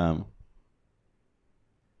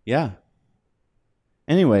 Yeah.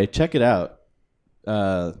 Anyway, check it out.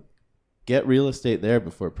 Get real estate there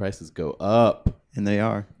before prices go up. And they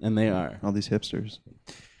are. All these hipsters.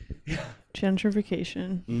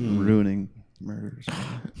 Gentrification. Ruining murders.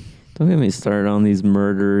 Don't get me started on these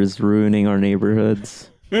murders ruining our neighborhoods.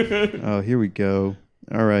 Oh, here we go.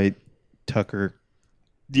 All right, Tucker.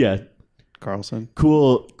 Yeah. Carlson.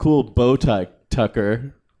 Cool bow tie,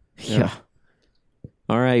 Tucker. Yeah.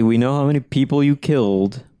 All right, we know how many people you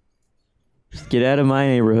killed. Just get out of my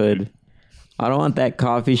neighborhood. I don't want that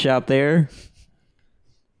coffee shop there.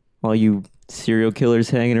 All you serial killers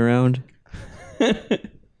hanging around.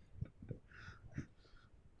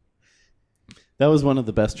 That was one of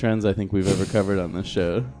the best trends I think we've ever covered on this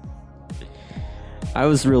show. I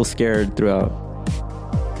was real scared throughout.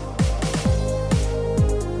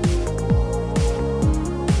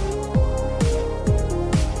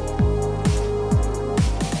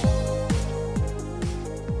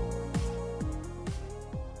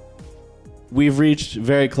 We've reached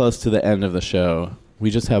very close to the end of the show. We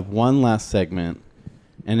just have one last segment,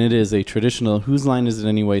 and it is a traditional Whose Line Is It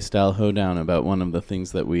Anyway style hoedown about one of the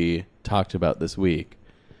things that we talked about this week.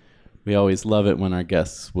 We always love it when our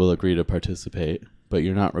guests will agree to participate, but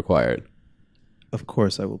you're not required. Of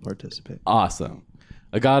course I will participate. Awesome.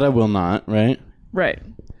 Agata will not, right? Right.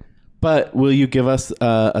 But will you give us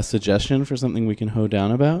a suggestion for something we can hoe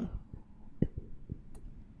down about?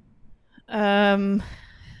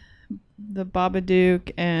 The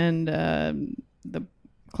Babadook and the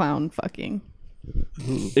clown fucking.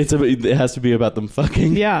 It has to be about them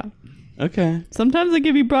fucking? Yeah. Okay. Sometimes I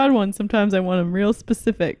give you broad ones. Sometimes I want them real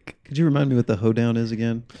specific. Could you remind me what the hoedown is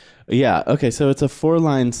again? Yeah. Okay. So it's a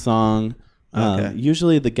 4-line song. Okay.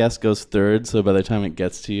 Usually the guest goes third, so by the time it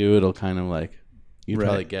gets to you, it'll kind of like you Right.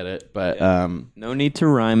 probably get it. But no need to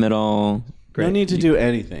rime at all. no need to do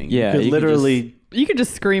anything. Yeah, you could you could literally You could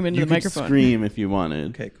just scream into you the could microphone. scream if you wanted.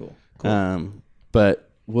 Okay, cool.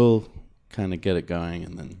 But we'll kind of get it going,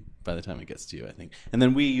 and then by the time it gets to you, I think, and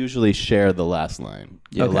then we usually share the last line,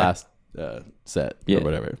 the Okay. last set Yeah. or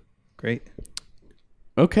whatever. Great.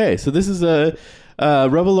 Okay, so this is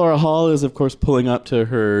Rebel Laura Hall is of course pulling up to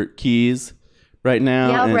her keys right now.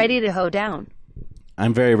 Y'all and ready to hoe down?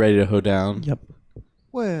 I'm very ready to hoe down. Yep.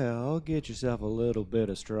 Well, get yourself a little bit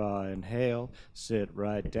of straw and hail. Sit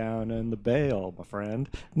right down in the bale, my friend.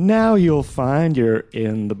 Now you'll find you're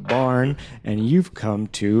in the barn and you've come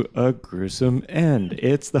to a gruesome end.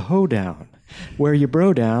 It's the hoedown, where you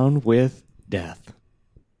bro down with death.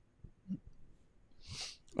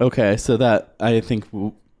 Okay, so that I think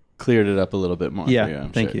cleared it up a little bit more. Yeah, for you,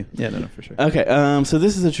 I'm thank sure. you. Yeah, no, for sure. Okay, so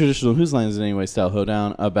this is a traditional Whose Line Is It Anyway style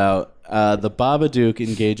hoedown about the Babadook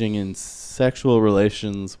engaging in sexual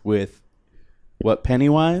relations with what,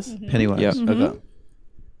 Pennywise? Pennywise. Yep.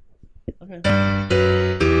 Okay.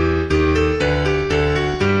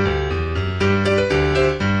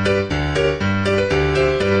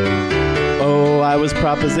 Oh, I was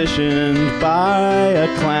propositioned by a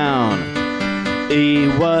clown.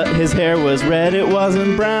 His hair was red, it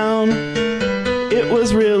wasn't brown. It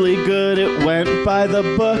was really good, it went by the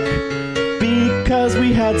book, because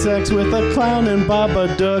we had sex with a clown and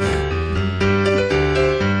Babadook.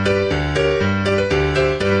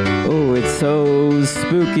 Oh, it's so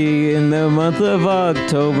spooky in the month of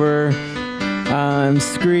October. I'm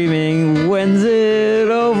screaming, when's it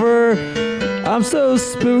over? I'm so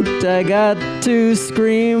spooked I got to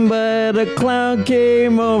scream, but a clown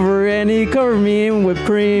came over and he covered me in whipped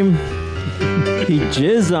cream. He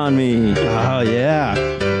jizzed on me. Oh, yeah.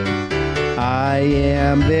 I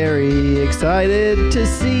am very excited to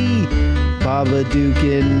see Babadook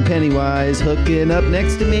and Pennywise hooking up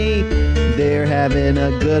next to me. They're having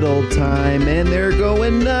a good old time and they're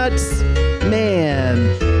going nuts. Man,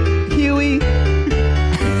 Huey,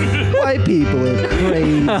 white people are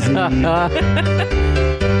crazy.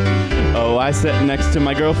 Oh, I sat next to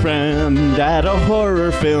my girlfriend at a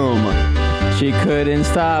horror film. She couldn't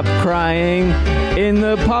stop crying in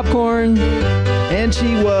the popcorn. And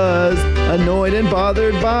she was annoyed and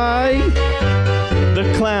bothered by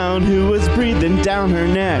the clown who was breathing down her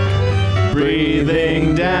neck.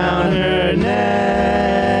 Breathing down her neck.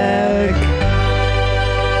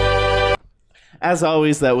 As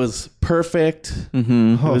always, that was perfect.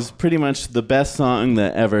 Mm-hmm. It was pretty much the best song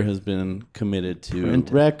that ever has been committed to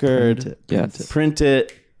record. Print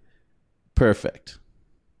it. Perfect.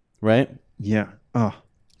 Right? Yeah. Oh.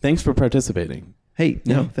 Thanks for participating. Hey,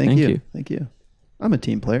 no, thank you. Thank you. I'm a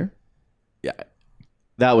team player. Yeah.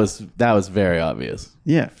 That was very obvious.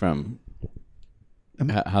 Yeah. From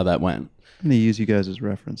how that went. I'm going to use you guys as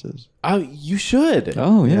references. Oh, you should.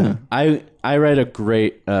 Oh, yeah. I write a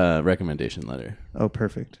great recommendation letter. Oh,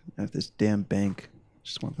 perfect. I have this damn bank.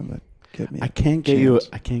 Just want them to get me. I can't get you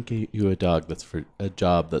a job that's for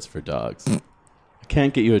dogs. I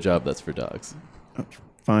can't get you a job that's for dogs. Oh,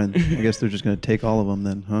 fine. I guess they're just going to take all of them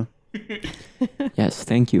then, huh? Yes,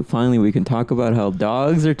 thank you. Finally, we can talk about how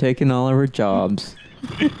dogs are taking all of our jobs.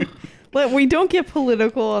 We don't get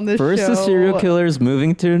political on this First, show. the serial killers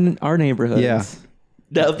moving to our neighborhoods. Yeah.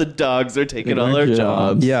 Now the dogs are taking all our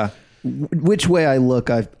jobs. Yeah. Which way I look,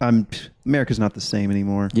 I'm America's not the same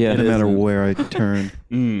anymore. Yeah, no it matter isn't. where I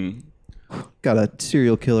turn. Got a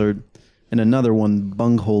serial killer and another one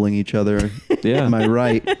bungholing each other. Yeah. To my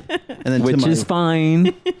right. And then Which to my is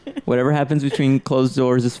fine. Whatever happens between closed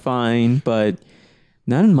doors is fine, but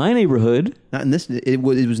not in my neighborhood. Not in this. It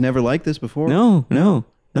was never like this before. No.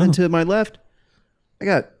 And then to my left, I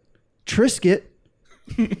got Trisket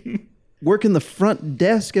working the front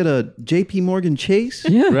desk at a J.P. Morgan Chase.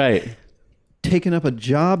 Yeah. Right. Taking up a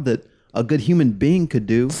job that a good human being could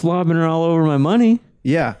do. Slobbing her all over my money.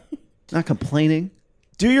 Yeah. Not complaining.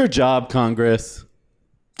 Do your job, Congress.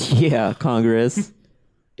 Yeah, Congress.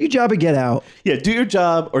 Do your job or get out. Yeah, do your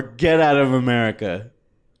job or get out of America.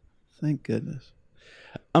 Thank goodness.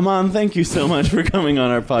 Aman, thank you so much for coming on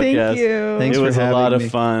our podcast. Thank you. Thanks it was for a lot having of me.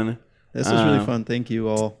 fun. This was really fun. Thank you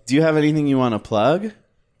all. Do you have anything you want to plug?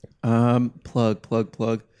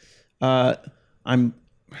 Plug. I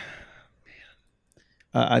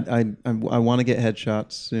want to get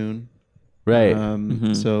headshots soon.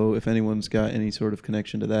 Right. So if anyone's got any sort of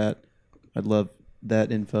connection to that, I'd love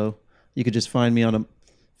that info. You could just find me on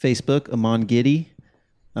Facebook, Aman Giddy.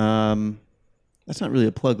 That's not really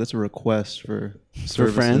a plug. That's a request for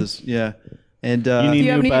services. friends? Yeah. And you need Do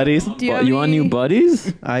you have new any- buddies? Do you have You want any- new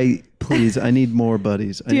buddies? I need more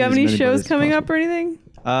buddies. Do you have any shows coming up or anything?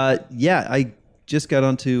 Yeah, I just got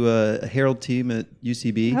onto a Herald team at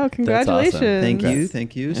UCB. Oh, congratulations. awesome.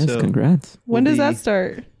 Thank you. Yes, So congrats. When we'll does that be-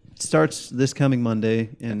 start? It starts this coming Monday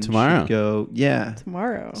and Tomorrow. should go. Yeah.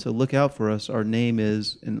 Tomorrow. So look out for us. Our name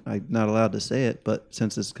is, and I'm not allowed to say it, but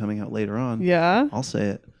since this is coming out later on, Yeah. I'll say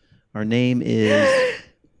it. Our name is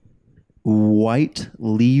White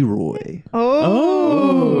Leroy.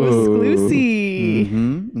 Oh, exclusive.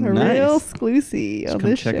 Mm-hmm. A Nice. real exclusive on come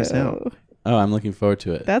this check show. us out. Oh, I'm looking forward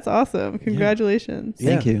to it. That's awesome. Congratulations.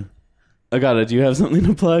 Thank you. Agata, do you have something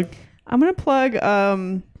to plug? I'm gonna plug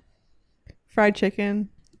fried chicken.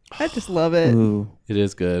 I just love it. Ooh. It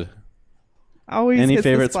is good. Always Any hits the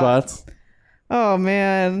favorite spot. spots? Oh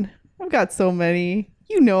man, I've got so many.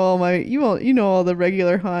 You know all the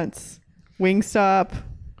regular haunts. Wingstop.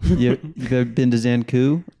 You've ever been to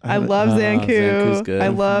Zankou? I love Zankou. Zankou's good. I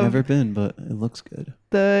I've love never been, but it looks good.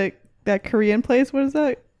 that Korean place. What is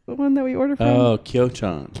that? The one that we ordered from? Oh,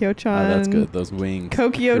 Kyochon. Kyochon. Oh, that's good. Those wings.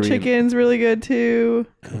 Kokyo Korean- chicken's really good too.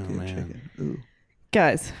 Oh, man. Chicken. Ooh.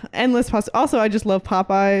 Guys, endless possible. Also, I just love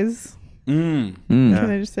Popeyes. Mm. Mm. Can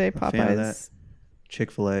I just say I'm a fan of that. Popeyes?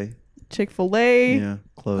 Chick-fil-A. Chick-fil-A. Yeah,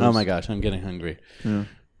 closed. Oh my gosh, I'm getting hungry. Yeah.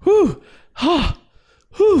 Whew.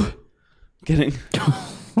 Whew. Getting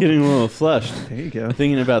a little flushed. There you go.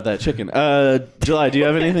 Thinking about that chicken. July, do you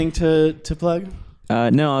have anything to plug?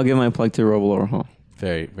 No, I'll give my plug to Robo Hall.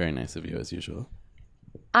 Very, very nice of you, as usual.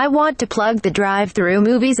 I want to plug the drive-through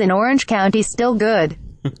movies in Orange County. Still good.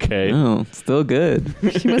 Okay. Oh, still good.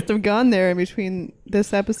 She must have gone there in between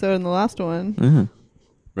this episode and the last one. Uh-huh.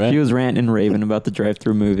 Right? She was ranting and raving about the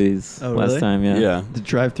drive-through movies Oh, last really? time. Yeah. Yeah. The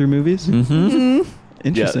drive-through movies? Mm-hmm.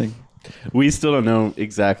 Interesting. We still don't know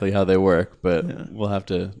exactly how they work, but Yeah. we'll have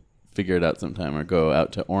to figure it out sometime or go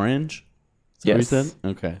out to Orange. Is that what you Yes. said?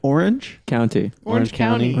 Okay. Orange? County. Orange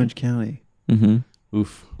County. Orange County. Mm-hmm.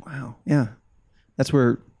 Oof. Wow. Yeah. That's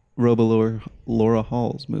where Laura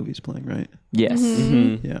Hall's movie's playing, right? Yes.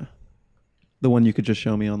 Mhm. Yeah. The one you could just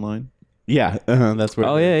show me online. Yeah, that's where.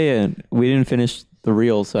 Oh, yeah. We didn't finish the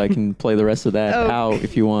reel, so I can play the rest of that Oh. out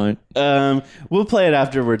if you want. We'll play it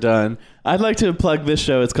after we're done. I'd like to plug this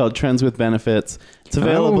show. It's called Trends with Benefits. It's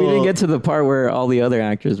available. Oh, we didn't get to the part where all the other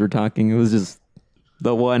actors were talking. It was just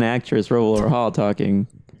the one actress, Robo Hall, talking.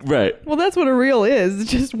 Right. Well, that's what a reel is. It's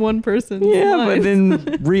just one person. Yeah, but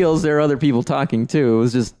in reels, there are other people talking too. It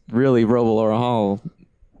was just really Robo Hall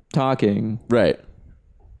talking. Right.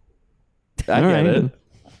 I All get right. it.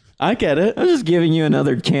 I get it. I'm just giving you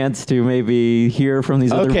another chance to maybe hear from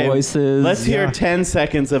these other voices. Let's hear 10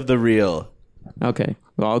 seconds of the reel. Okay.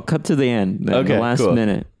 Well, I'll cut to the end. Then, Okay, the last cool.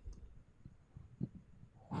 minute.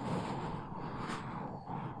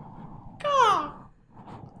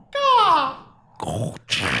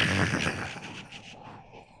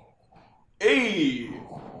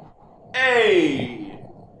 Hey!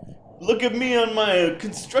 Look at me on my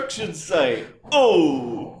construction site.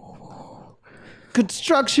 Oh!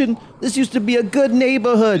 Construction. This used to be a good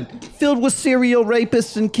neighborhood, filled with serial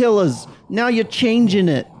rapists and killers. Now you're changing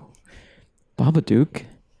it. Babadook?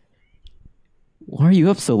 Why are you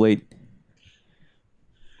up so late?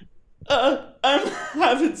 I'm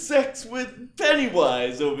having sex with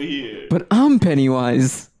Pennywise over here. But I'm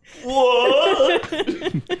Pennywise. What?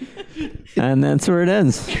 And that's where it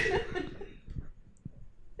ends.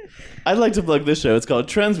 I'd like to plug this show. It's called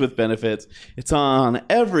Trends with Benefits. It's on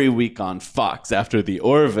every week on Fox after the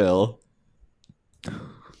Orville.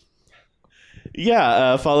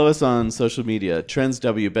 Yeah, follow us on social media. Trends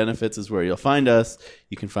W Benefits is where you'll find us.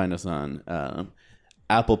 You can find us on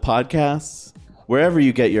Apple Podcasts, wherever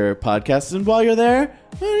you get your podcasts. And while you're there,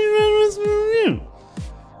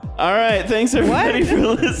 all right, thanks everybody for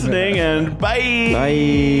listening, and bye.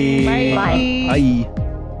 Bye. Bye. Bye.